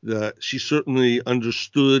 She certainly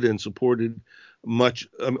understood and supported much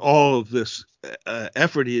all of this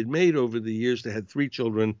effort he had made over the years. They had 3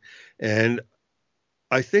 children. And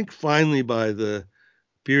I think finally by the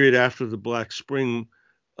period after the Black Spring,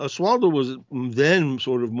 Oswaldo was then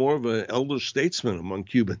sort of more of an elder statesman among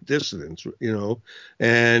Cuban dissidents,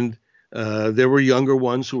 and there were younger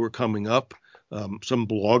ones who were coming up. Some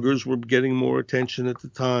bloggers were getting more attention at the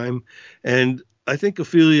time. And I think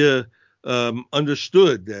Ophelia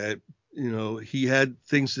understood that, he had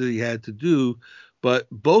things that he had to do, but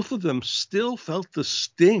both of them still felt the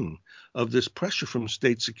sting of this pressure from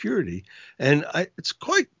state security. And it's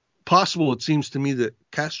quite possible, it seems to me, that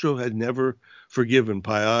Castro had never forgiven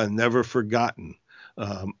Payá and never forgotten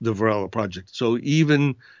the Varela Project. So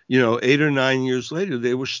even, 8 or 9 years later,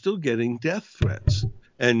 they were still getting death threats.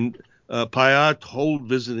 And Payá told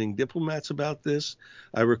visiting diplomats about this.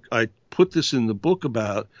 I put this in the book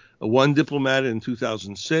about one diplomat in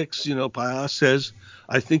 2006. Payá says,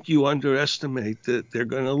 I think you underestimate that they're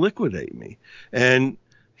going to liquidate me. And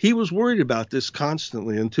he was worried about this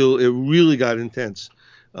constantly until it really got intense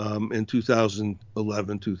in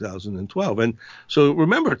 2011, 2012. And so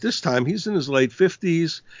remember, at this time, he's in his late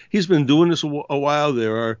 50s. He's been doing this a while.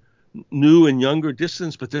 There are new and younger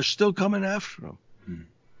dissidents, but they're still coming after him. Hmm.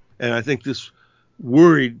 And I think this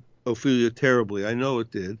worried Ophelia terribly. I know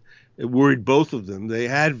it did. It worried both of them. They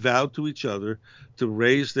had vowed to each other to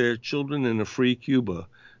raise their children in a free Cuba,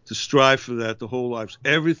 to strive for that their whole lives.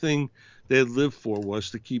 Everything they had lived for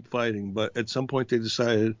was to keep fighting. But at some point they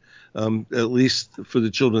decided, at least for the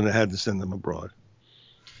children, they had to send them abroad.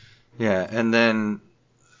 Yeah, and then,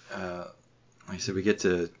 like I said, we get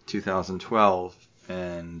to 2012,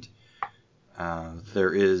 and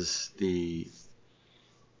there is the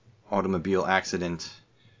automobile accident,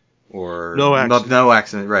 or no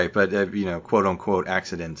accident, right? But quote unquote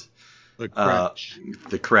accident, the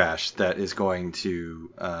crash that is going to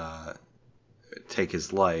take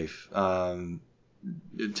his life.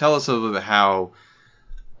 Tell us a little bit how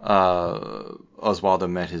Oswaldo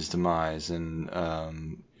met his demise, and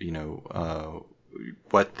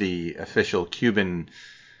what the official Cuban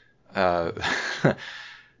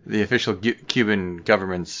Cuban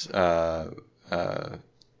government's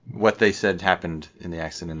what they said happened in the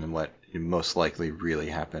accident and what most likely really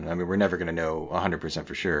happened. I mean, we're never going to know 100%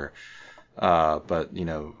 for sure. But,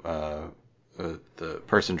 the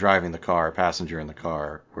person driving the car, passenger in the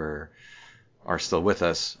car, are still with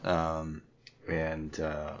us. So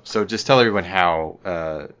just tell everyone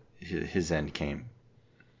how his end came.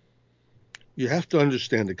 You have to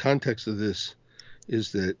understand the context of this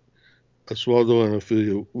is that Oswaldo and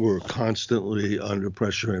Ophelia were constantly under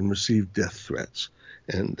pressure and received death threats.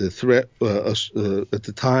 And the threat at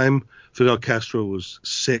the time, Fidel Castro was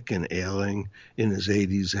sick and ailing in his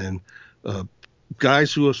 80s, and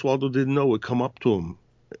guys who Oswaldo didn't know would come up to him,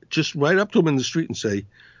 just right up to him in the street and say,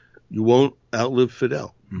 "You won't outlive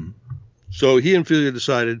Fidel." Mm-hmm. So he and Ophelia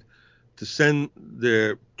decided to send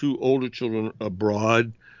their 2 older children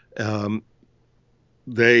abroad.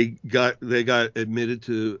 They got admitted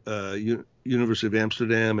to University of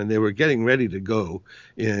Amsterdam, and they were getting ready to go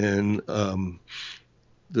in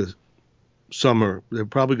the summer. They're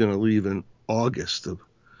probably going to leave in August of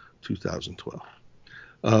 2012.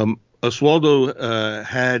 Oswaldo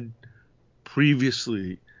had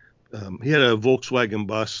previously, he had a Volkswagen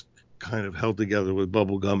bus kind of held together with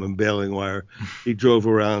bubble gum and baling wire. He drove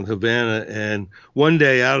around Havana, and one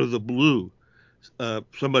day out of the blue,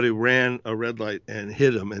 somebody ran a red light and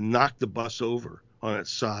hit him and knocked the bus over on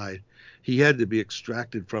its side. He had to be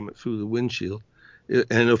extracted from it through the windshield.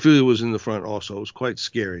 And Ophelia was in the front also. It was quite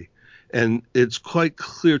scary. And it's quite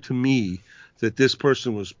clear to me that this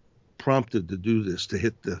person was prompted to do this, to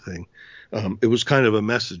hit the thing. It was kind of a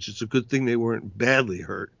message. It's a good thing they weren't badly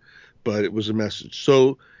hurt, but it was a message.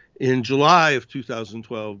 So in July of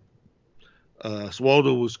 2012,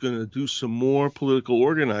 Oswaldo was going to do some more political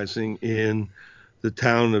organizing in the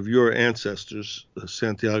town of your ancestors,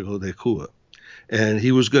 Santiago de Cuba. And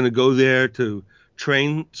he was going to go there to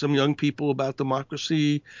train some young people about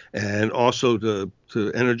democracy and also to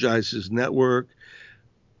energize his network.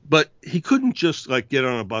 But he couldn't just get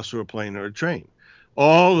on a bus or a plane or a train.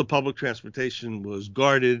 All the public transportation was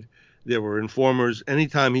guarded. There were informers.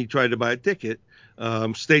 Anytime he tried to buy a ticket,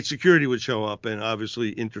 state security would show up and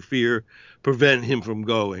obviously interfere, prevent him from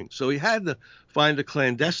going. So he had to find a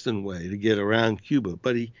clandestine way to get around Cuba.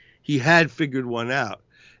 But he he had figured one out.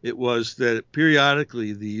 It was that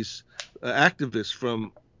periodically these activists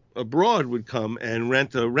from abroad would come and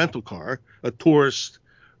rent a rental car, a tourist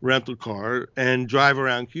rental car, and drive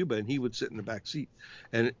around Cuba, and he would sit in the back seat.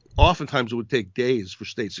 And oftentimes it would take days for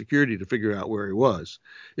state security to figure out where he was.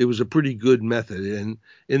 It was a pretty good method. And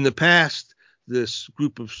in the past, this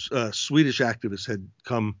group of Swedish activists had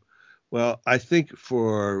come, well, I think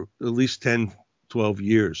for at least 10, 12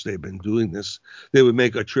 years they've been doing this. They would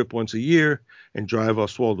make a trip once a year and drive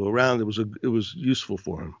Oswaldo around. It was useful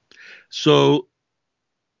for him. So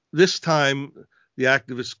this time the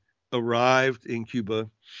activists arrived in Cuba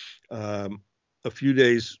a few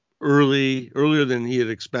days earlier than he had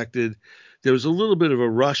expected. There was a little bit of a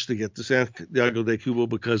rush to get to Santiago de Cuba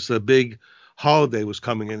because the big holiday was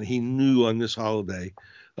coming, and he knew on this holiday,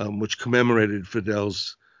 which commemorated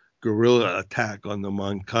Fidel's guerrilla attack on the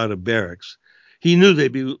Moncada barracks, he knew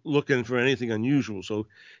they'd be looking for anything unusual. So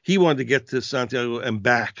he wanted to get to Santiago and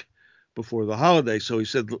back before the holiday. So he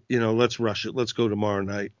said, let's rush it. Let's go tomorrow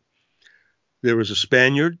night. There was a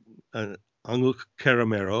Spaniard, Angel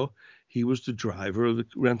Caramero. He was the driver of the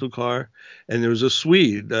rental car. And there was a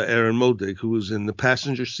Swede, Aaron Modig, who was in the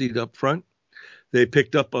passenger seat up front. They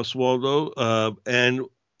picked up Oswaldo, and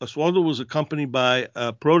Oswaldo was accompanied by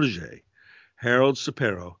a protege, Harold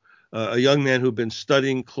Sapero, a young man who'd been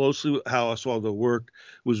studying closely how Oswaldo worked,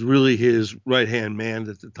 was really his right-hand man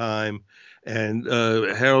at the time. And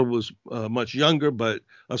Harold was much younger, but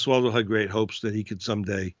Oswaldo had great hopes that he could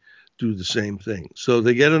someday do the same thing. So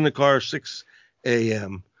they get in the car 6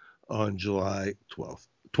 a.m. on July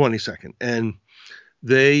 22nd. And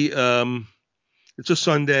they, it's a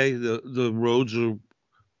Sunday. The roads are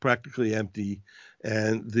practically empty.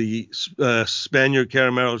 And the Spaniard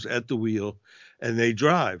Caramero's at the wheel. And they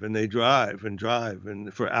drive and they drive and drive.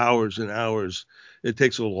 And for hours and hours, it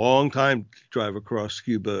takes a long time to drive across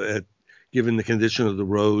Cuba given the condition of the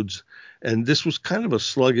roads. And this was kind of a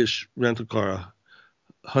sluggish rental car,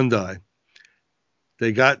 Hyundai.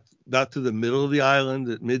 They got to the middle of the island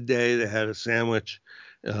at midday. They had a sandwich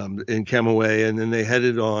in Camagüey, and then they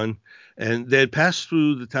headed on. And they had passed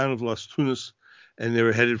through the town of Las Tunas, and they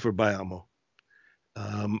were headed for Bayamo.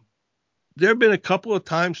 There had been a couple of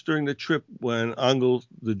times during the trip when Angel,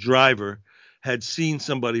 the driver, had seen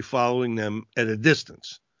somebody following them at a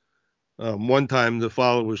distance. One time the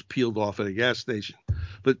followers peeled off at a gas station.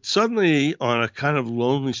 But suddenly, on a kind of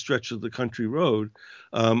lonely stretch of the country road,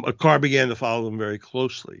 a car began to follow them very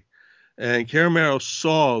closely. And Caramero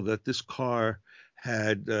saw that this car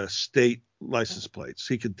had state license plates.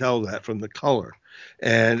 He could tell that from the color.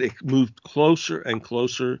 And it moved closer and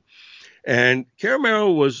closer. And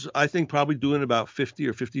Caramero was, I think, probably doing about 50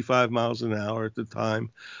 or 55 miles an hour at the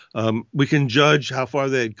time. We can judge how far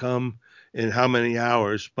they had come in how many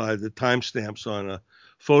hours by the timestamps on a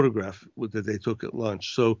photograph that they took at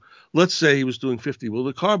lunch. So let's say he was doing 50. Well,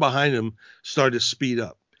 the car behind him started to speed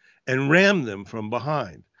up and rammed them from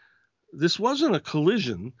behind. This wasn't a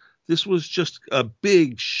collision. This was just a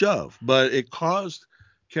big shove, but it caused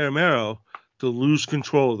Caramero to lose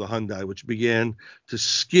control of the Hyundai, which began to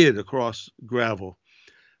skid across gravel.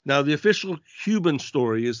 Now, the official Cuban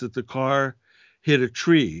story is that the car hit a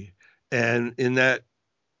tree, and in that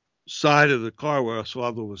side of the car where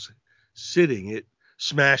Oswaldo was sitting, it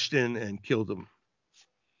smashed in and killed him.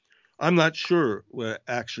 I'm not sure what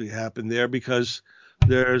actually happened there because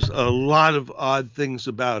there's a lot of odd things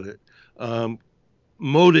about it.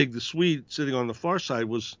 Modig, the Swede sitting on the far side,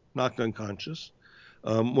 was knocked unconscious.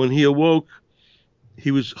 When he awoke,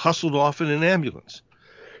 he was hustled off in an ambulance.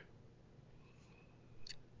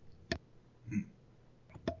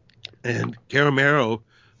 And Caramero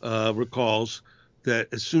recalls that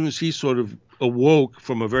as soon as he sort of awoke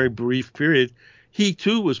from a very brief period, he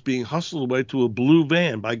too was being hustled away to a blue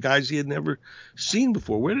van by guys he had never seen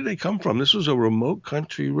before. Where did they come from? This was a remote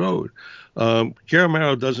country road.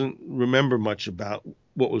 Caramero doesn't remember much about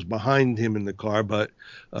what was behind him in the car, but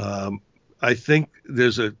I think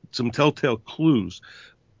there's some telltale clues.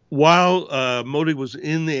 While Modig was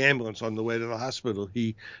in the ambulance on the way to the hospital,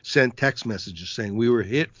 he sent text messages saying, "We were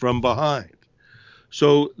hit from behind."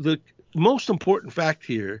 So the most important fact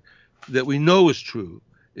here that we know is true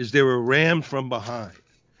is they were rammed from behind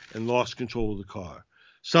and lost control of the car.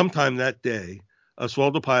 Sometime that day,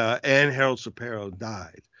 Oswaldo Paya and Harold Sapero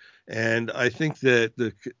died. And I think that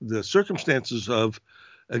the circumstances of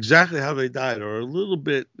exactly how they died are a little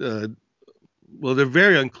bit, they're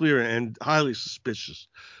very unclear and highly suspicious.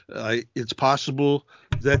 It's possible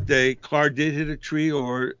that the car did hit a tree,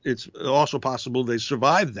 or it's also possible they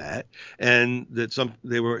survived that and that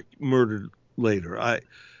they were murdered later. I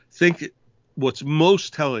think what's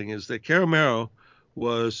most telling is that Caramero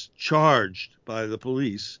was charged by the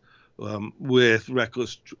police with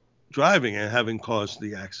reckless driving and having caused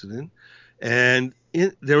the accident. And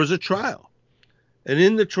there was a trial. And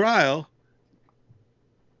in the trial,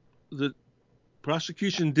 the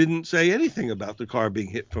prosecution didn't say anything about the car being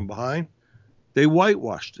hit from behind. They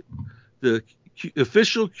whitewashed it. The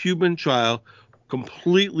official Cuban trial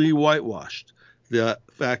completely whitewashed the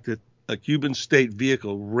fact that a Cuban state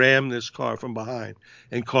vehicle rammed this car from behind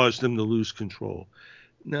and caused them to lose control.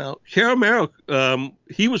 Now, Caramero,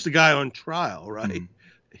 he was the guy on trial, right? Mm-hmm.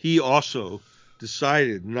 He also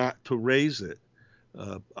decided not to raise it.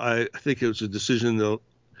 I think it was a decision that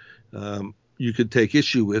you could take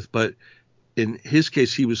issue with, but in his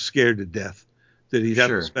case, he was scared to death that he'd have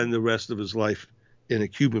to spend the rest of his life in a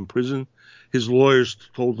Cuban prison. His lawyers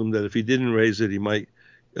told him that if he didn't raise it, he might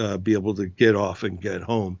be able to get off and get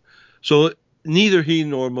home. So neither he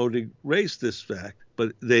nor Modig raised this fact,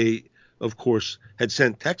 but they, of course, had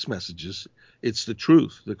sent text messages. It's the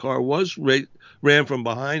truth. The car was ran from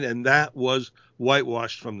behind, and that was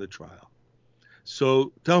whitewashed from the trial.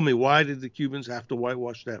 So tell me, why did the Cubans have to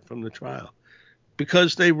whitewash that from the trial?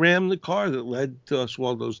 Because they rammed the car that led to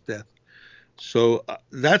Oswaldo's death. So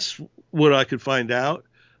that's what I could find out.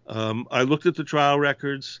 I looked at the trial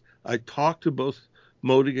records. I talked to both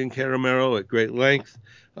Modig and Caramero at great length.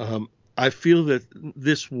 I feel that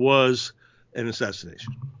this was an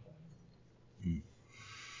assassination.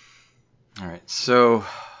 All right. So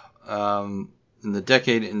in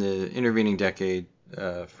the intervening decade,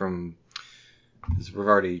 I've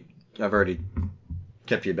already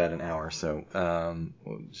kept you about an hour, so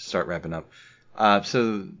we'll start wrapping up.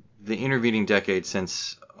 So the intervening decade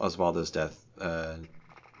since Oswaldo's death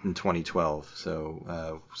in 2012.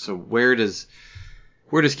 So where does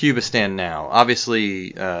Cuba stand now?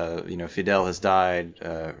 Obviously, Fidel has died.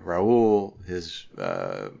 Raúl, his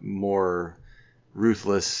more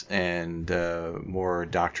ruthless and more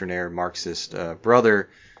doctrinaire Marxist brother,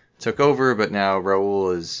 took over, but now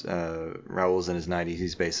Raúl's in his 90s.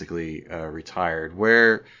 He's basically retired.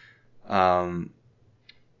 Where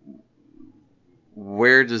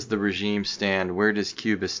does the regime stand? Where does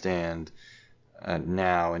Cuba stand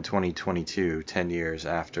now in 2022, 10 years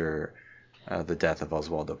after the death of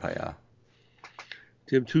Oswaldo Payá?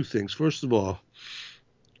 Tim, two things. First of all,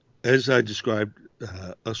 as I described,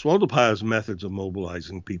 Oswaldo Payá's methods of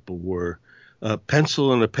mobilizing people were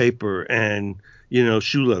pencil and a paper and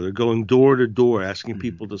shoe leather, going door to door asking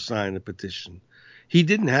people to sign a petition. He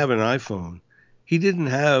didn't have an iPhone. He didn't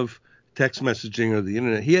have text messaging or the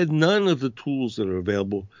internet. He had none of the tools that are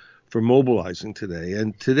available for mobilizing today.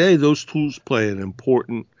 And today, those tools play an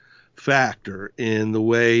important factor in the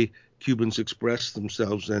way Cubans express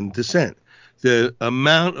themselves and dissent. The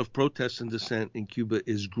amount of protest and dissent in Cuba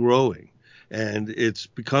is growing, and it's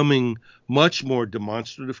becoming much more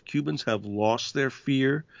demonstrative. Cubans have lost their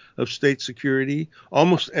fear of state security.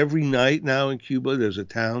 Almost every night now in Cuba, there's a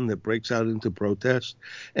town that breaks out into protest.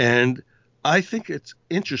 And I think it's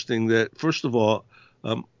interesting that, first of all,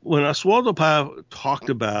 when Oswaldo Payá talked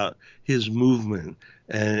about his movement,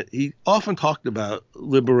 and he often talked about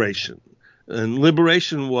liberation. And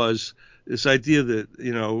liberation was this idea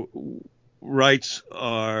that, rights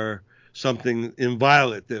are something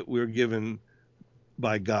inviolate that we're given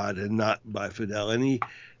by God and not by Fidel. And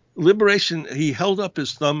he held up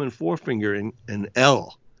his thumb and forefinger in an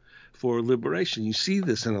L for liberation. You see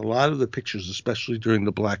this in a lot of the pictures, especially during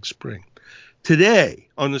the Black Spring. Today,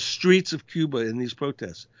 on the streets of Cuba in these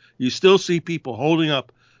protests, you still see people holding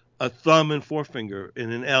up a thumb and forefinger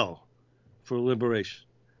in an L for liberation.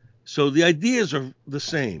 So the ideas are the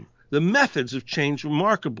same. The methods have changed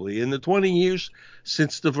remarkably. In the 20 years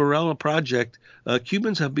since the Varela Project,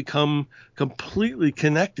 Cubans have become completely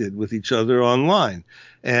connected with each other online.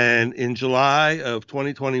 And in July of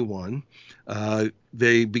 2021,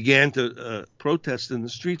 they began to protest in the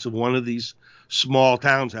streets of one of these small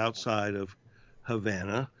towns outside of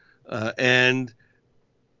Havana. And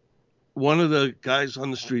one of the guys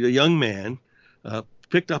on the street, a young man,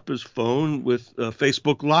 picked up his phone with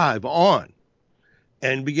Facebook Live on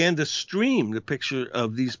and began to stream the picture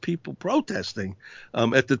of these people protesting.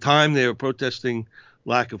 At the time, they were protesting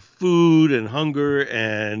lack of food and hunger,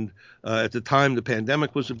 and at the time, the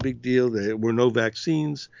pandemic was a big deal. There were no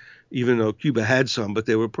vaccines, even though Cuba had some, but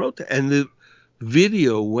they were protesting. And the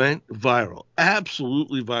video went viral,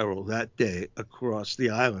 absolutely viral that day across the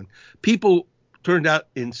island. People turned out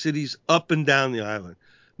in cities up and down the island.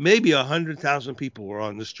 Maybe 100,000 people were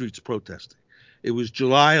on the streets protesting. It was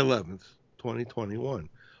July 11th, 2021.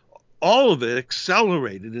 All of it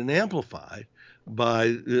accelerated and amplified by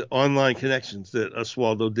the online connections that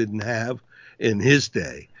Oswaldo didn't have in his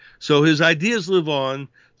day. So his ideas live on.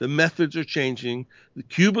 The methods are changing.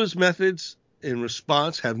 Cuba's methods in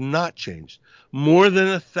response have not changed. More than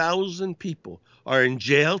 1,000 people are in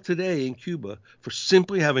jail today in Cuba for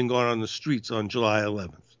simply having gone on the streets on July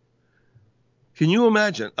 11th. Can you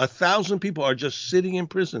imagine? 1,000 people are just sitting in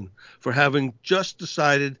prison for having just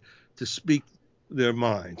decided to speak their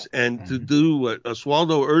minds and to do what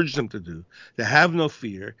Oswaldo urged them to do, to have no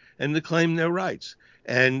fear and to claim their rights.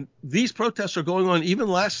 And these protests are going on even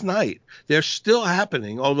last night. They're still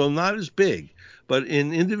happening, although not as big. But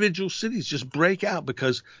in individual cities just break out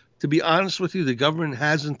because, to be honest with you, the government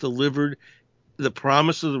hasn't delivered. The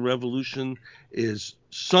promise of the revolution is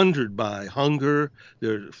sundered by hunger.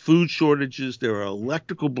 There are food shortages. There are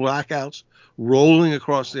electrical blackouts rolling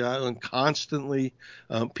across the island constantly.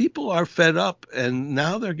 People are fed up, and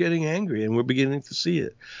now they're getting angry, and we're beginning to see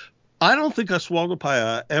it. I don't think Oswaldo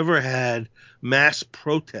Paya ever had mass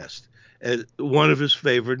protest as one of his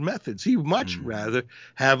favorite methods. He would much rather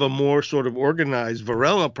have a more sort of organized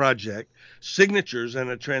Varela project, signatures, and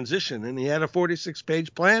a transition, and he had a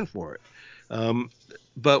 46-page plan for it.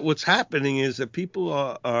 But what's happening is that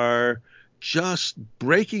people are just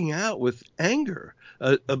breaking out with anger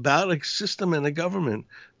about a system and a government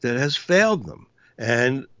that has failed them.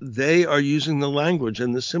 And they are using the language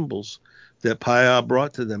and the symbols that Paya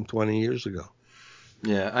brought to them 20 years ago.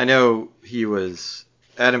 Yeah, I know he was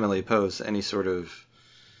adamantly opposed to any sort of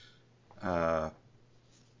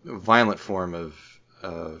violent form of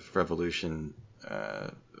revolution.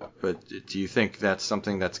 But do you think that's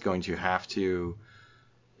something that's going to have to,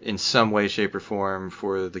 in some way, shape, or form,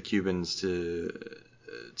 for the Cubans to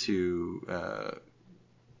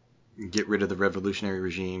get rid of the revolutionary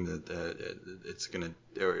regime? That it's going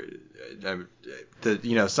to,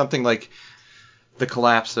 something like the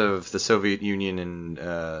collapse of the Soviet Union and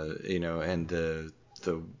and the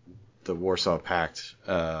Warsaw Pact,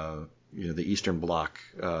 the Eastern Bloc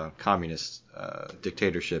communist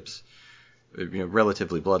dictatorships,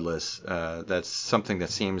 relatively bloodless. That's something that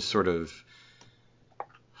seems sort of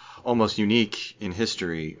almost unique in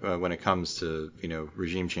history when it comes to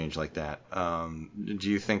regime change like that. Do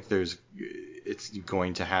you think it's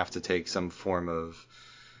going to have to take some form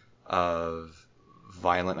of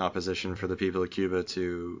violent opposition for the people of Cuba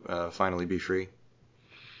to finally be free?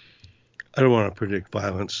 I don't want to predict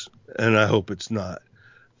violence, and I hope it's not.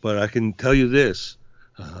 But I can tell you this.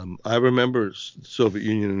 I remember the Soviet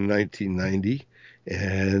Union in 1990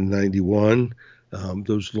 and 91.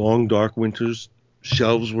 Those long, dark winters,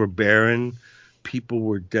 shelves were barren, people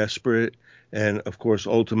were desperate, and, of course,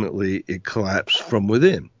 ultimately it collapsed from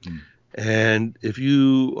within. And if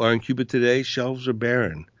you are in Cuba today, shelves are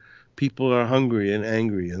barren. People are hungry and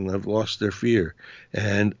angry and have lost their fear.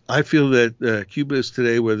 And I feel that Cuba is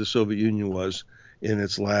today where the Soviet Union was in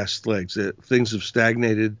its last legs. That things have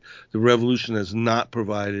stagnated. The revolution has not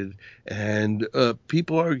provided. And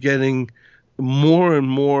people are getting more and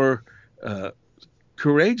more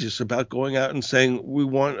courageous about going out and saying, we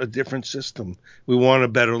want a different system. We want a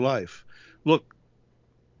better life. Look,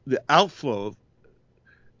 the outflow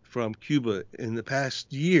from Cuba in the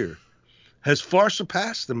past year has far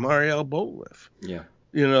surpassed the Mariel Boatlift. Yeah.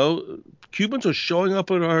 Cubans are showing up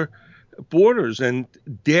at our borders and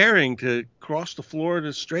daring to cross the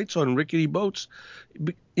Florida Straits on rickety boats.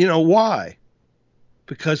 Why?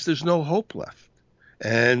 Because there's no hope left.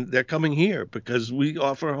 And they're coming here because we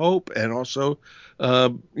offer hope and also,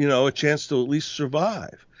 a chance to at least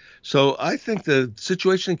survive. So I think the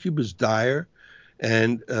situation in Cuba is dire,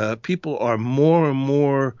 and people are more and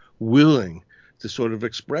more willing to sort of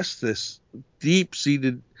express this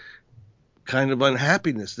deep-seated kind of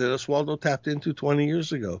unhappiness that Oswaldo tapped into 20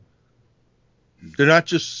 years ago. They're not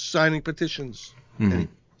just signing petitions.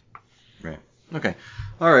 Mm-hmm. Right. Okay.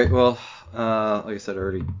 All right. Well, like I said, I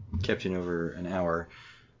already kept you over an hour,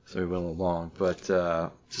 so we went along. But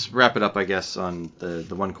just wrap it up, I guess, on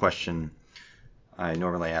the one question I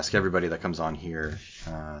normally ask everybody that comes on here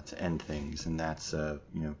to end things, and that's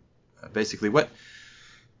basically what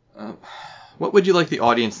would you like the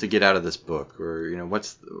audience to get out of this book, or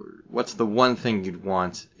what's the one thing you'd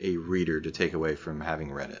want a reader to take away from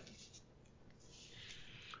having read it?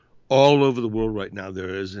 All over the world right now,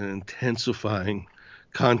 there is an intensifying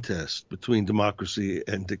contest between democracy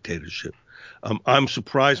and dictatorship. I'm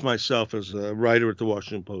surprised myself as a writer at the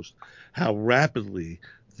Washington Post how rapidly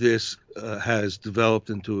this has developed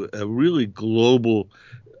into a really global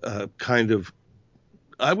kind of,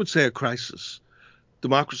 I would say, a crisis.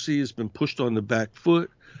 Democracy has been pushed on the back foot.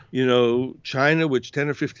 China, which 10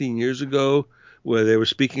 or 15 years ago, where they were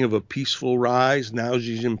speaking of a peaceful rise, now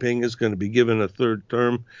Xi Jinping is going to be given a third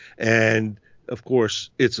term. And, of course,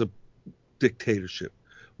 it's a dictatorship.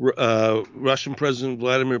 Russian President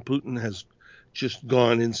Vladimir Putin has just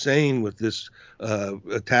gone insane with this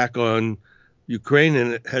attack on Ukraine,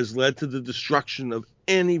 and it has led to the destruction of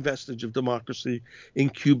any vestige of democracy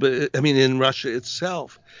in in Russia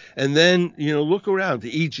itself. And then, look around to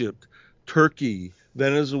Egypt, Turkey,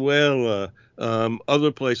 Venezuela,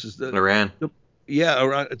 other places. Iran.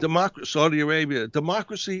 Saudi Arabia.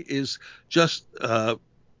 Democracy is just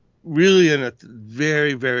really in a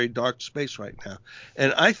very, very dark space right now.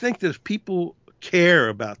 And I think that if people care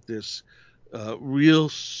about this real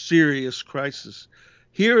serious crisis,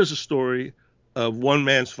 here is a story of one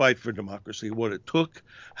man's fight for democracy, what it took,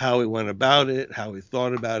 how he went about it, how he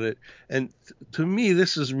thought about it. And to me,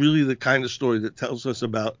 this is really the kind of story that tells us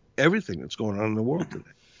about everything that's going on in the world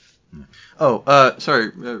today. Oh,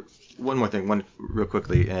 sorry. One more thing, real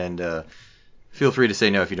quickly, and feel free to say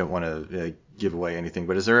no if you don't want to give away anything.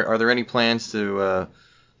 But are there any plans to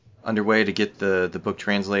underway to get the book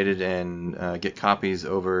translated and get copies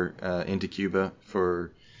over into Cuba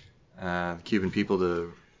for Cuban people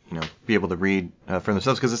to be able to read for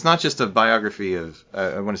themselves? Because it's not just a biography of.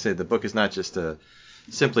 I want to say the book is not just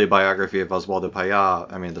simply a biography of Oswaldo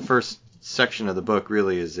Payá. I mean, the first section of the book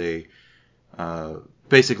really is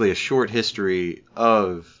basically a short history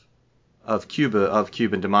of Cuba, of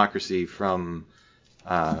Cuban democracy from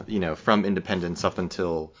independence up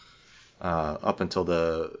until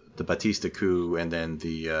the Batista coup, and then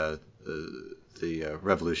the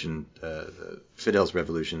revolution, Fidel's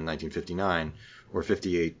revolution in 1959 or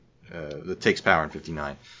 58, that takes power in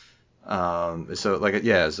 59. So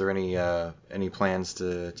is there any plans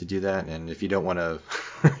to do that? And if you don't want to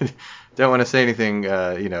say anything,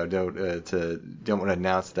 don't want to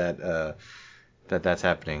announce that that's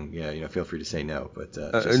happening, feel free to say no. But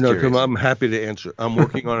no, Tim, I'm happy to answer. I'm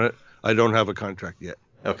working on it. I don't have a contract yet.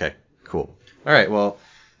 Okay, cool. All right, well,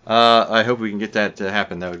 I hope we can get that to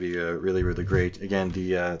happen. That would be really, really great. Again,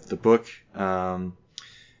 the book.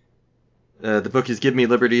 The book is Give Me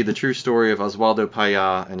Liberty, The True Story of Oswaldo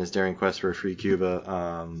Payá and His Daring Quest for a Free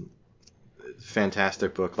Cuba.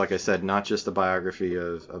 Fantastic book. Like I said, not just a biography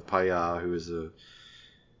of Payá, who is an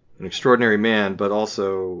extraordinary man, but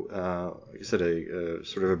also, like I said, a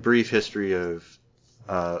sort of a brief history of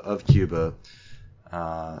Cuba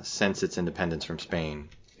since its independence from Spain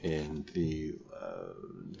in the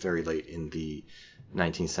very late in the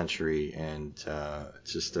 19th century, and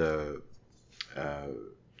it's just a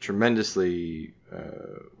tremendously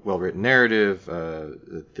well-written narrative.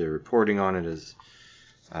 The reporting on it is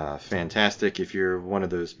fantastic. If you're one of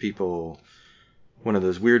those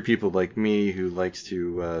weird people like me who likes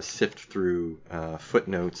to sift through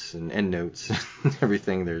footnotes and endnotes and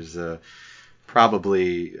everything, there's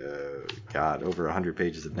probably over 100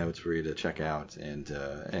 pages of notes for you to check out, and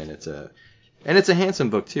it's a handsome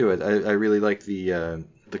book too. I really like the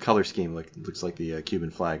color scheme. Looks like the Cuban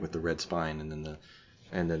flag with the red spine and then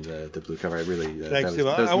the blue cover. I really Thanks, that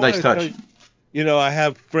was a nice touch. I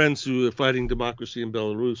have friends who are fighting democracy in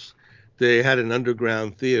Belarus. They had an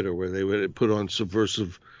underground theater where they would put on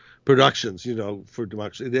subversive productions, for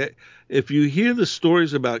democracy. If you hear the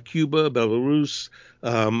stories about Cuba, Belarus,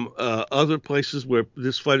 other places where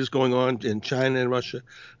this fight is going on in China and Russia,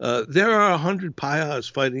 there are 100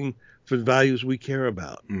 Payás fighting for the values we care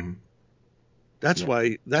about. Mm-hmm. That's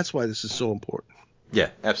why this is so important. Yeah,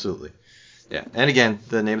 absolutely. Yeah, and again,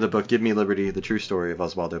 the name of the book, Give Me Liberty, The True Story of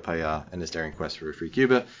Oswaldo Payá and His Daring Quest for a Free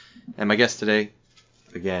Cuba. And my guest today,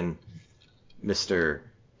 again, Mr.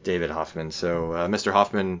 David Hoffman. So, Mr.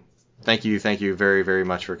 Hoffman, thank you very, very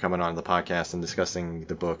much for coming on the podcast and discussing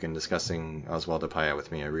the book and discussing Oswaldo Payá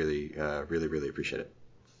with me. I really, really, really appreciate it.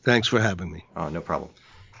 Thanks for having me. Oh, no problem.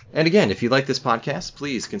 And again, if you like this podcast,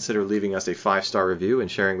 please consider leaving us a 5-star review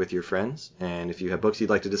and sharing with your friends. And if you have books you'd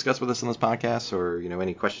like to discuss with us on this podcast, or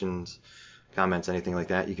any questions, comments, anything like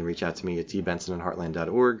that, you can reach out to me at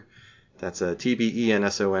tbenson@heartland.org. That's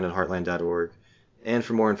tbenson@heartland.org. And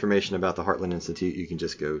for more information about the Heartland Institute, you can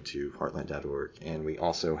just go to heartland.org. And we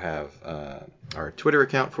also have our Twitter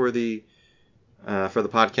account for the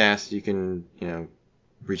podcast. You can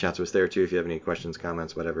reach out to us there too if you have any questions,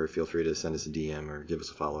 comments, whatever. Feel free to send us a DM or give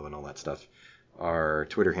us a follow and all that stuff. Our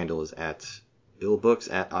Twitter handle is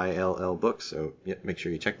 @illbooks, @ILL Books. So make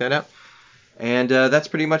sure you check that out. And that's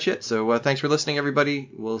pretty much it. So thanks for listening,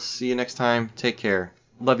 everybody. We'll see you next time. Take care.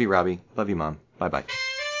 Love you, Robbie. Love you, Mom. Bye-bye.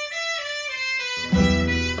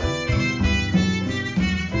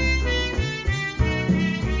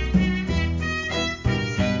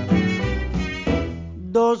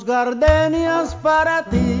 Dos gardenias para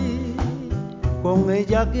ti, con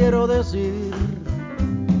ella quiero decir,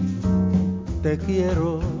 te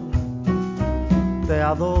quiero, te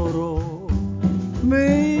adoro.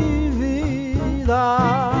 mi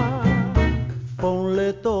vida.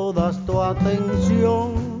 Ponle toda tu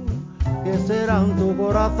atención, que serán tu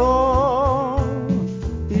corazón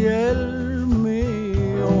y el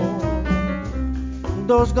mío.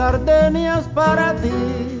 Dos gardenias para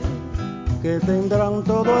ti, que tendrán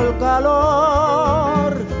todo el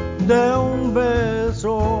calor de un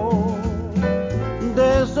beso,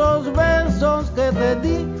 de esos besos que te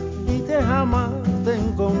di y que jamás te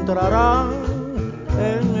encontrarán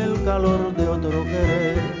en el calor de otro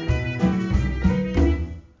querer.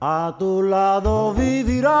 A tu lado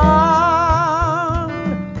vivirán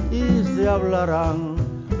y se hablarán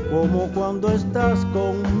como cuando estás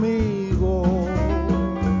conmigo,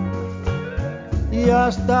 y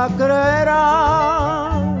hasta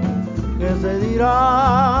creerán que se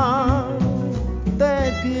dirán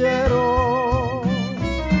te quiero.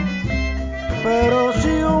 Pero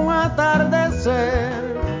si un atardecer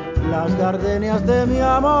las gardenias de mi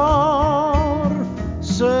amor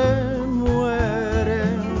se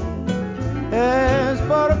mueren, es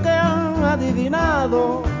porque han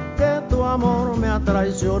adivinado que tu amor me ha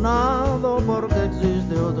traicionado, porque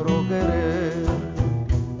existe otro querer.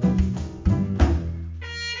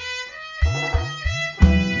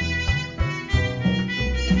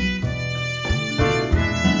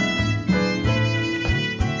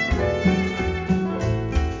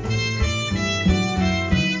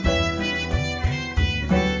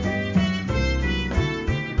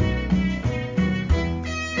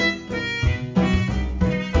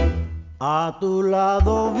 A tu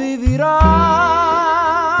lado vivirán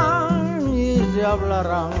y se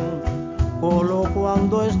hablarán solo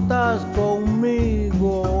cuando estás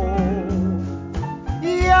conmigo,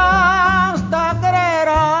 y hasta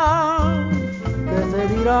creerán que se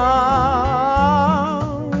dirán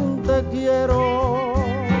te quiero.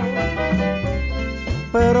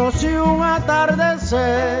 Pero si un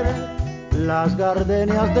atardecer las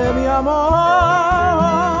gardenias de mi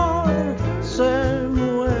amor se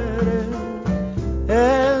mueren,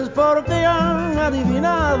 es porque han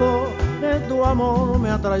adivinado que tu amor me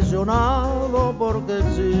ha traicionado, porque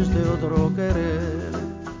existe otro querer.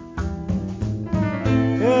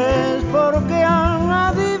 Es porque han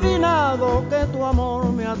adivinado que tu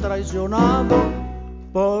amor me ha traicionado,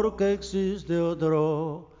 porque existe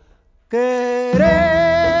otro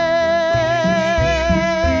querer.